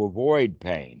how to avoid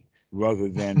pain rather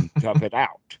than tough it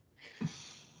out.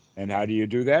 And how do you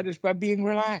do that? Is by being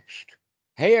relaxed.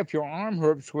 Hey, if your arm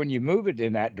hurts when you move it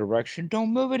in that direction,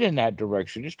 don't move it in that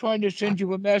direction. It's trying to send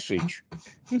you a message.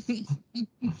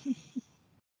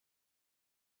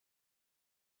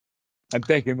 I'm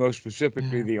thinking most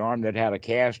specifically Yeah. the arm that had a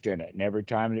cast in it. And every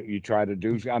time that you try to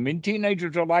do, I mean,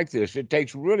 teenagers are like this. It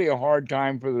takes really a hard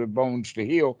time for the bones to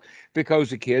heal because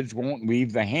the kids won't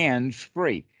leave the hands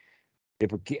free.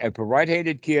 If a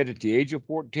right-handed kid at the age of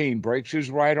 14 breaks his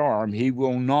right arm, he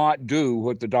will not do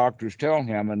what the doctors tell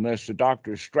him unless the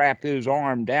doctors strap his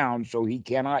arm down so he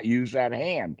cannot use that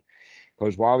hand.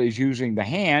 Because while he's using the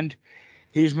hand,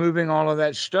 he's moving all of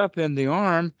that stuff in the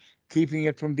arm, keeping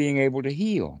it from being able to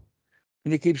heal.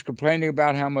 And he keeps complaining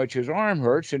about how much his arm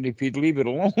hurts, and if he'd leave it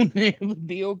alone, it would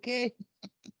be okay.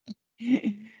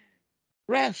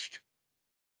 Rest.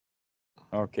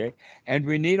 Okay. And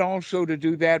we need also to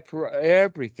do that for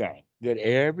everything, that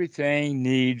everything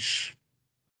needs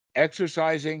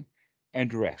exercising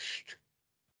and rest.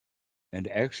 And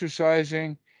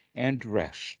exercising and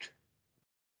rest.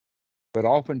 But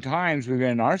oftentimes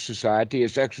within our society,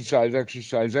 it's exercise,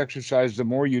 exercise, exercise. The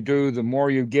more you do, the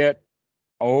more you get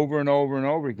over and over and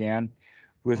over again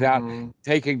without Mhm.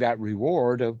 taking that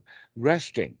reward of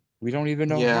resting. We don't even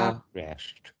know how to Yeah.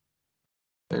 rest.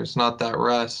 There's not that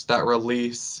rest, that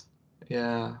release.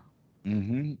 Yeah.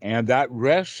 And that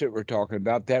rest that we're talking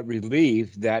about, that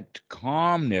relief, that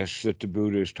calmness that the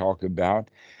Buddha is talking about,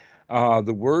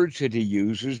 the words that he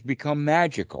uses become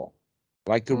magical,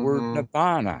 like the word Mhm.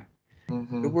 nibbana. The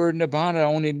Mhm. word nibbana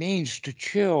only means to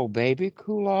chill, baby,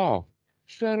 cool off,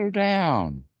 settle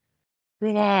down,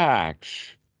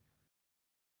 relax.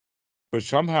 But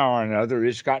somehow or another,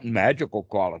 it's got magical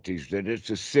qualities that it's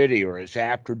a city or it's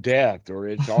after death or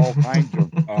it's all kinds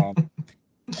of,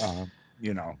 uh,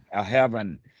 a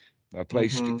heaven, a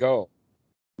place to Mhm. go,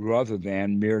 rather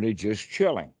than merely just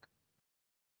chilling.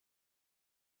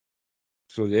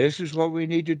 So this is what we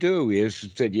need to do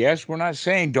is that, yes, we're not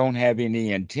saying don't have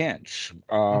any intense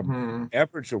Mhm.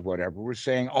 efforts or whatever. We're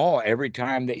saying, every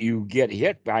time that you get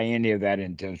hit by any of that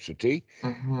intensity, the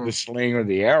Mhm. sling or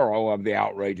the arrow of the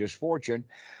outrageous fortune,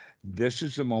 this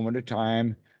is the moment of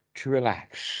time to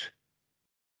relax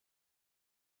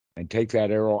and take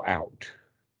that arrow out.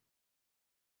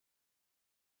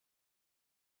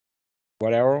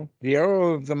 What arrow? The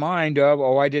arrow of the mind of,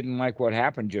 I didn't like what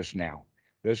happened just now.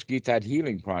 Let's get that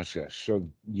healing process. So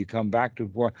you come back to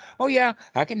the yeah,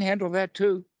 I can handle that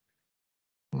too.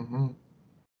 Mhm.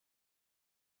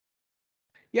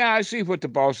 Yeah, I see what the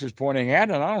boss is pointing at,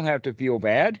 and I don't have to feel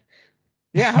bad.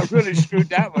 Yeah, I really screwed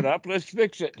that one up. Let's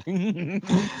fix it.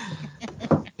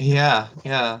 Yeah,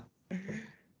 yeah.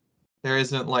 There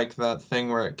isn't like that thing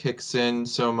where it kicks in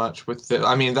so much with the,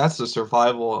 I mean, that's a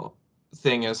survival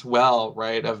thing as well,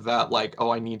 right? Of that, like,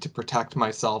 oh, I need to protect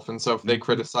myself. And so if they Mhm.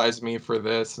 criticize me for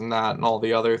this and that and all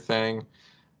the other thing,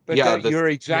 But yeah, that this, you're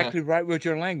yeah, exactly right with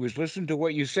your language. Listen to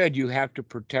what you said. You have to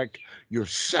protect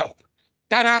yourself.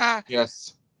 Ta-da!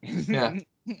 yes, yeah.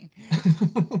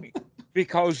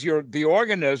 Because the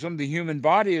organism, the human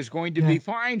body, is going to be Yeah.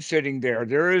 fine sitting there.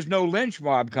 There is no lynch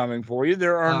mob coming for you.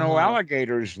 There are no Uh-huh.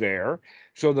 alligators there.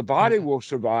 So the body Yeah. will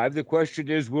survive. The question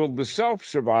is, will the self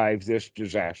survive this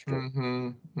disaster? Mm-hmm.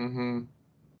 Mm-hmm.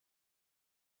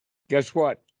 Guess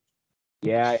what?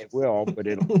 Yeah, it will, but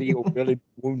it'll feel really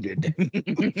wounded.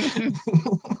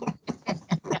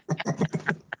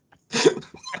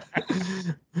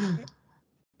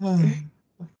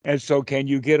 And so, can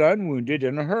you get unwounded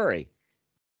in a hurry?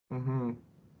 Mm-hmm.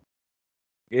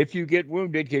 If you get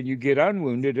wounded, can you get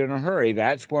unwounded in a hurry?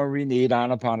 That's where we need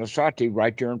anapanasati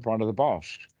right there in front of the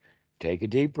boss. Take a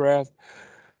deep breath.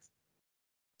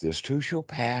 This too shall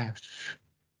pass.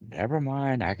 Never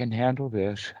mind, I can handle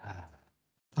this.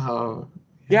 Oh,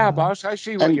 Yeah, yeah. boss, I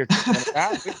see what And you're talking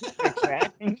about. We can fix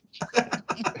that.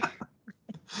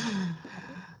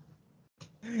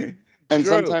 and True.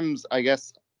 sometimes I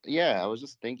guess, yeah, I was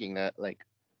just thinking that, like,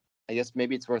 I guess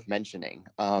maybe it's worth mentioning.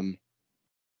 I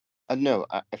don't know.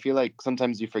 I feel like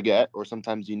sometimes you forget, or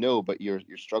sometimes you know, but you're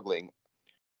struggling,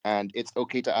 and it's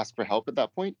okay to ask for help at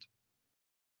that point.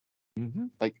 Hmm.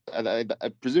 Like,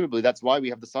 presumably that's why we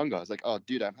have the sangha. It's like, oh,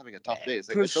 dude, I'm having a tough day. It's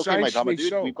okay, my Dhamma Precisely dude.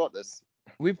 so. We've got this.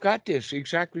 We've got this.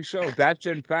 Exactly so. That's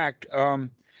in fact,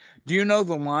 do you know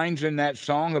the lines in that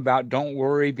song about don't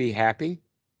worry, be happy?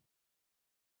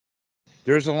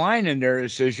 There's a line in there that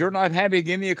says, "You're not happy,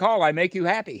 give me a call. I make you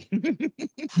happy." That's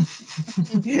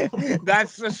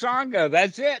the Sangha.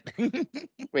 That's it.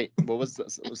 Wait, what was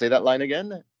say that line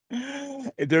again?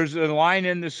 There's a line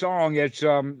in the song. It's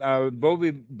both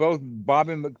Bobby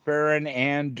McFerrin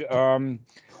and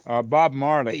Bob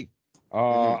Marley Hmm.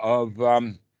 of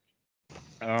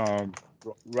uh,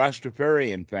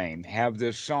 Rastafarian fame have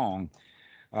this song.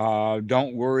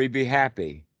 Don't worry, be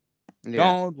happy. Yeah,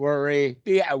 Don't worry.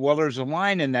 Yeah, well, there's a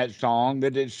line in that song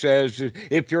that it says,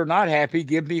 "If you're not happy,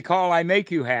 give me a call. I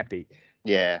make you happy."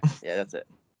 yeah, that's it.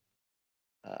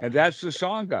 And that's the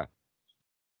Sangha.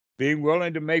 Being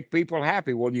willing to make people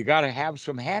happy. Well, you got to have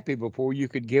some happy before you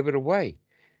could give it away.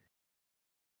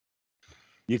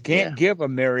 You Yeah. can't give a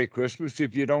Merry Christmas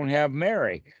if you don't have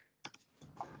Merry.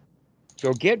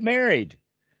 So get married.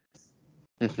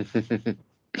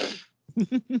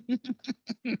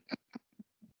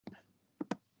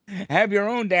 Have your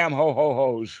own damn ho ho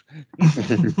hos.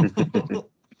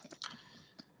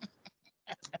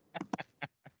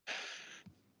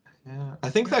 Yeah, I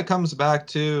think that comes back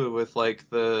too with like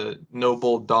the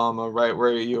noble Dhamma, right?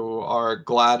 Where you are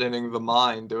gladdening the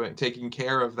mind, taking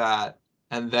care of that,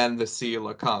 and then the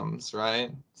sila comes,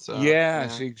 right? So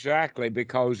Yes, yeah. exactly.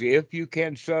 Because if you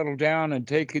can settle down and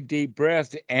take a deep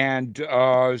breath and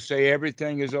say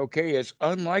everything is okay, it's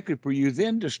unlikely for you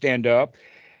then to stand up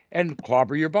and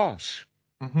clobber your boss.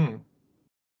 Mm-hmm.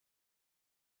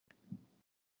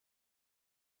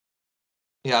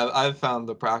 Yeah, I've found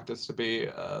the practice to be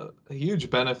a huge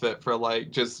benefit for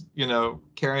like just,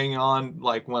 carrying on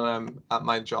like when I'm at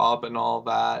my job and all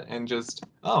that and just,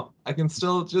 oh, I can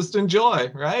still just enjoy,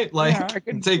 right? Yeah, I Like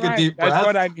can, take a right. deep That's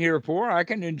what breath. I'm here for. I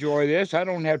can enjoy this. I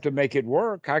don't have to make it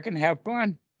work. I can have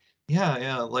fun. Yeah,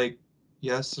 yeah. Like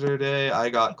yesterday I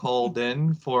got called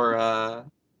in for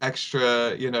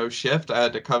extra, shift. I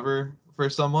had to cover for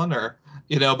someone or,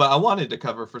 but I wanted to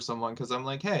cover for someone because I'm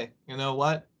like, hey, you know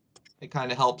what? It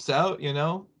kind of helps out.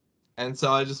 And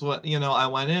so I just went, I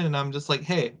went in and I'm just like,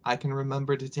 hey, I can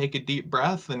remember to take a deep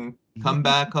breath and come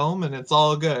back home and it's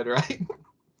all good, right?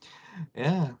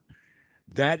 Yeah.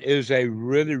 That is a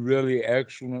really, really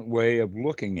excellent way of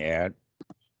looking at,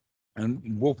 and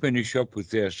we'll finish up with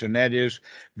this, and that is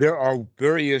there are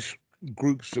various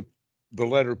groups of the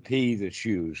letter P that's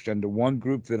used, and the one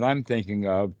group that I'm thinking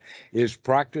of is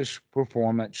practice,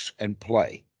 performance, and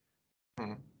play.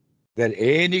 Hmm. That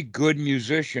any good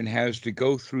musician has to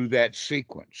go through that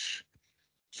sequence.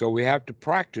 So we have to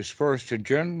practice first, and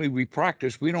generally we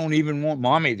practice. We don't even want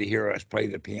mommy to hear us play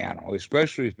the piano,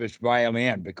 especially if it's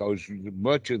violin, because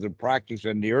much of the practice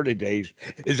in the early days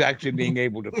is actually being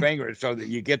able to finger it so that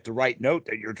you get the right note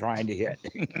that you're trying to hit.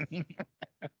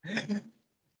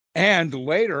 And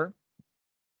later,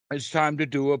 it's time to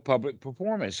do a public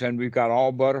performance, and we've got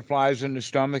all butterflies in the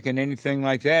stomach and anything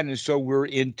like that. And so we're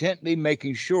intently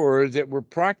making sure that we're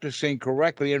practicing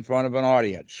correctly in front of an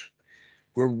audience.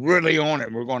 We're really on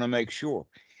it. We're going to make sure.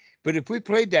 But if we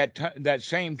played that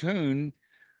same tune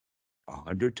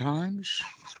 100 times,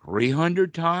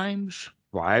 300 times,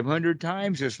 500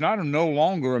 times, it's not no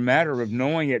longer a matter of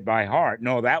knowing it by heart.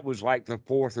 No, that was like the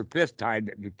fourth or fifth time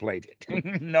that we played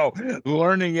it. No,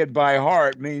 learning it by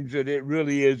heart means that it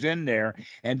really is in there.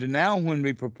 And now, when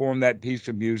we perform that piece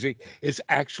of music, it's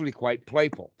actually quite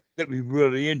playful, that we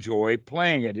really enjoy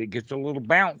playing it. It gets a little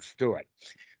bounce to it.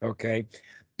 Okay.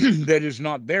 That is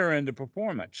not there in the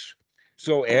performance.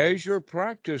 So as your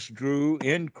practice, Drew,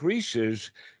 increases,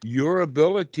 your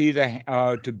ability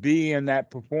to be in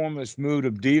that performance mood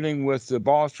of dealing with the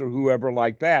boss or whoever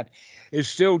like that is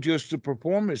still just a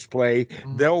performance play.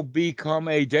 There'll become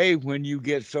a day when you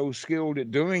get so skilled at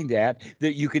doing that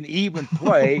that you can even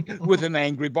play with an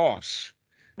angry boss.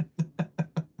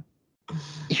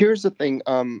 Here's the thing.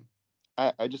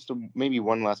 I just maybe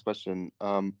one last question.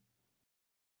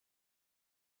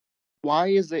 Why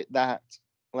is it that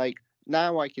like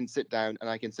now I can sit down and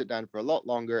I can sit down for a lot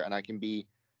longer and I can be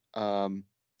um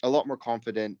a lot more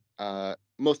confident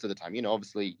most of the time.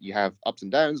 Obviously you have ups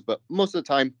and downs, but most of the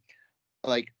time,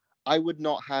 like I would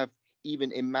not have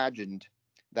even imagined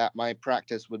that my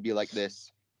practice would be like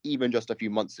this even just a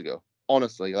few months ago.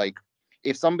 Honestly, like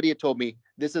if somebody had told me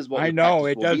this is what I your know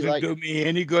practice it will be doesn't like, do me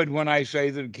any good when I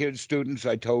say to the kids, students,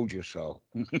 I told you so.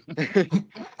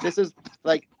 this is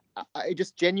like I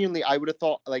just genuinely I would have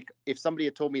thought like if somebody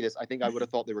had told me this, I think I would have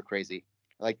thought they were crazy.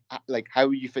 Like how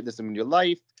would you fit this in your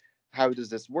life? How does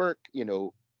this work?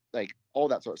 Like all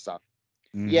that sort of stuff.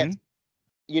 Hmm. Yet,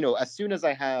 as soon as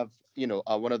I have,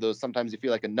 one of those sometimes you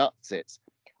feel like a nut sits,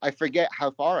 I forget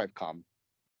how far I've come.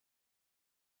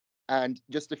 And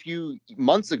just a few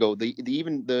months ago, the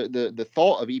even the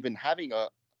thought of even having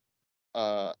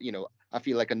I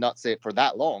feel like a nut sit for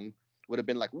that long would have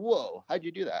been like, whoa, how'd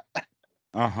you do that?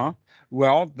 Uh-huh.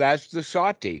 Well, that's the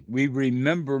sati. We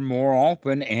remember more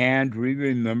often and we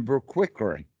remember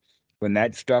quicker when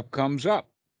that stuff comes up.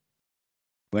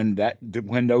 When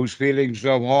those feelings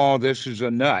of, oh, this is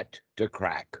a nut to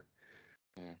crack.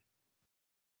 Yeah.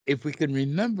 If we can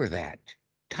remember that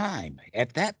time,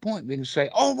 at that point we can say,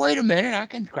 oh, wait a minute, I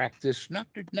can crack this nut.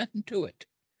 There's nothing to it.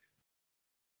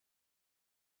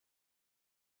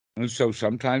 And so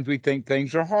sometimes we think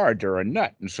things are hard, they're a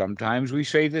nut. And sometimes we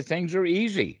say that things are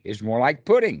easy. It's more like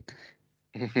pudding.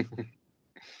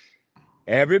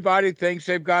 Everybody thinks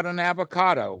they've got an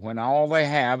avocado when all they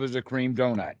have is a cream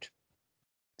donut.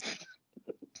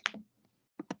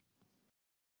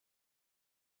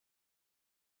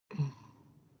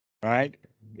 Right?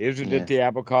 Isn't Yeah. it the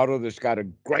avocado that's got a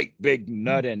great big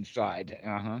nut inside?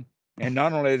 Uh-huh. And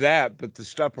not only that, but the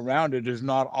stuff around it is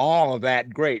not all of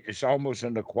that great. It's almost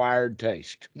an acquired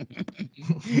taste.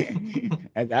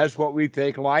 And that's what we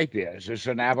think life is. It's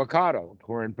an avocado,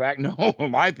 where in fact, no,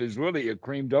 life is really a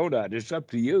cream donut. It's up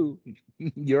to you,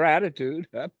 your attitude.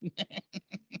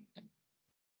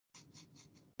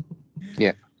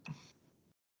 Yeah.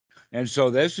 And so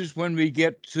this is when we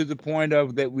get to the point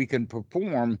of that we can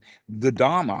perform the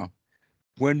Dhamma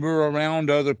when we're around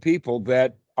other people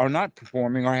that are not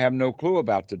performing or have no clue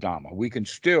about the Dhamma. We can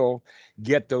still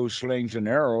get those slings and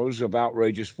arrows of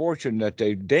outrageous fortune that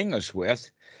they ding us with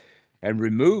and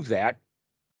remove that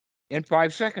in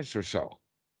 5 seconds or so.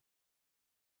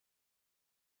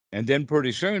 And then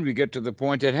pretty soon we get to the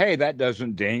point that, hey, that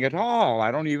doesn't ding at all.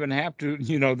 I don't even have to,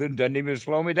 that doesn't even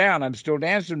slow me down. I'm still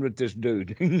dancing with this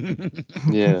dude.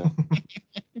 Yeah.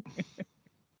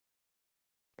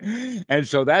 And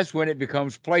so that's when it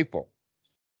becomes playful.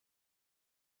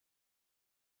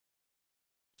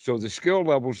 So the skill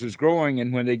levels is growing,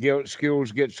 and when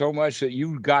skills get so much that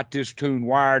you got this tune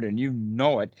wired and you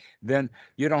know it, then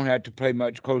you don't have to pay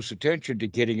much close attention to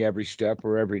getting every step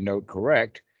or every note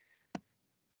correct.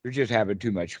 You're just having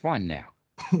too much fun now.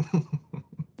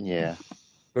 Yeah.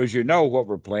 Because what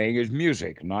we're playing is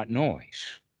music, not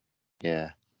noise. Yeah.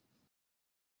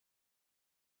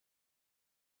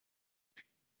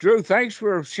 Drew, thanks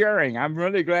for sharing. I'm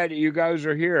really glad that you guys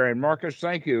are here. And Marcus,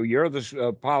 thank you. You're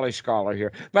the Pali scholar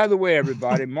here. By the way,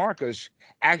 everybody, Marcus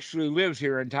actually lives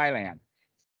here in Thailand.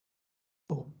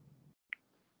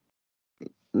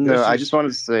 No, I just wanted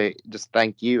to say just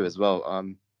thank you as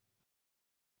well.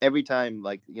 Every time,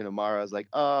 like, Mara's like,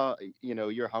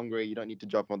 you're hungry, you don't need to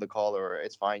drop on the call, or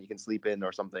it's fine, you can sleep in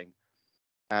or something.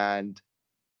 And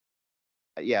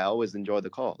yeah, I always enjoy the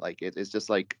call. Like it's just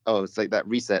like, oh, it's like that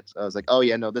reset. I was like, oh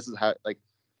yeah, no, this is how, like,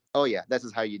 oh yeah, this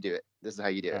is how you do it. This is how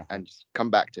you do it, and just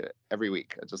come back to it every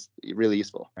week. It's just really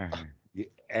useful.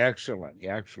 Excellent,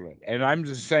 excellent. And I'm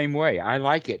the same way. I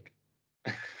like it.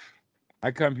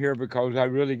 I come here because I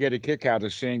really get a kick out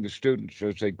of seeing the students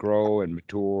as they grow and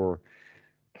mature.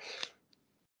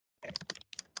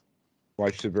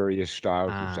 Watch the various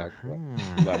styles, exactly.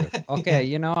 Love it.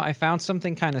 Okay, I found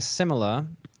something kind of similar,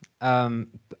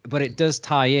 but it does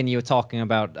tie in. You were talking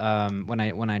about when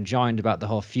I joined about the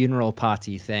whole funeral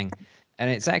party thing,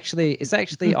 and it's actually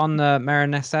on the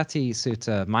Maranasati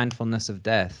Sutta, mindfulness of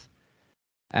death.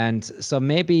 And so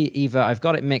maybe either I've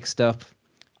got it mixed up,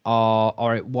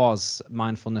 or it was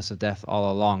mindfulness of death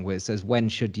all along, where it says when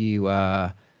should you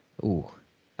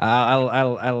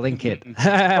I'll link it.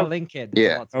 I'll link it. There's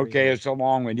a Yeah. lot to Okay, read. it's a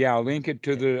long one. Yeah, I'll link it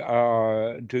to the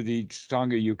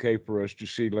Sangha UK for us to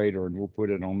see later, and we'll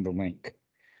put it on the link.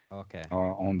 Okay.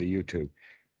 On the YouTube.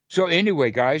 So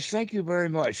anyway, guys, thank you very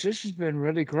much. This has been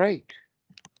really great.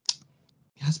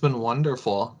 It's been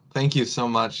wonderful. Thank you so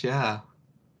much. Yeah.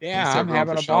 Yeah, Thanks I'm everyone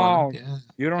having for a showing up. ball. Yeah.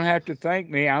 You don't have to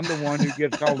thank me. I'm the one who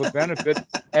gets all the benefit.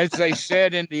 As they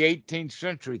said in the 18th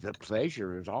century, the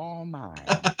pleasure is all mine.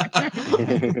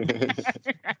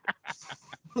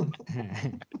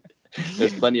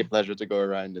 There's plenty of pleasure to go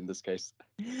around in this case.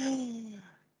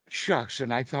 Shucks,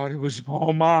 and I thought it was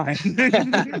all mine.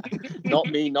 Not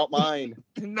me, not mine.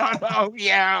 No,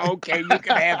 yeah, okay, you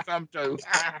can have some too.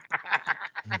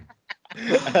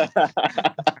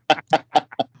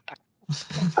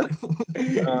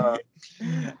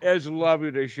 It's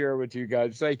lovely to share with you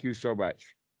guys. Thank you so much.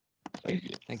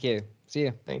 Thank you. See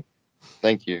you.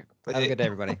 Thank you. Have a good day,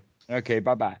 everybody. Okay,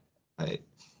 bye-bye. Bye.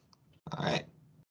 All right.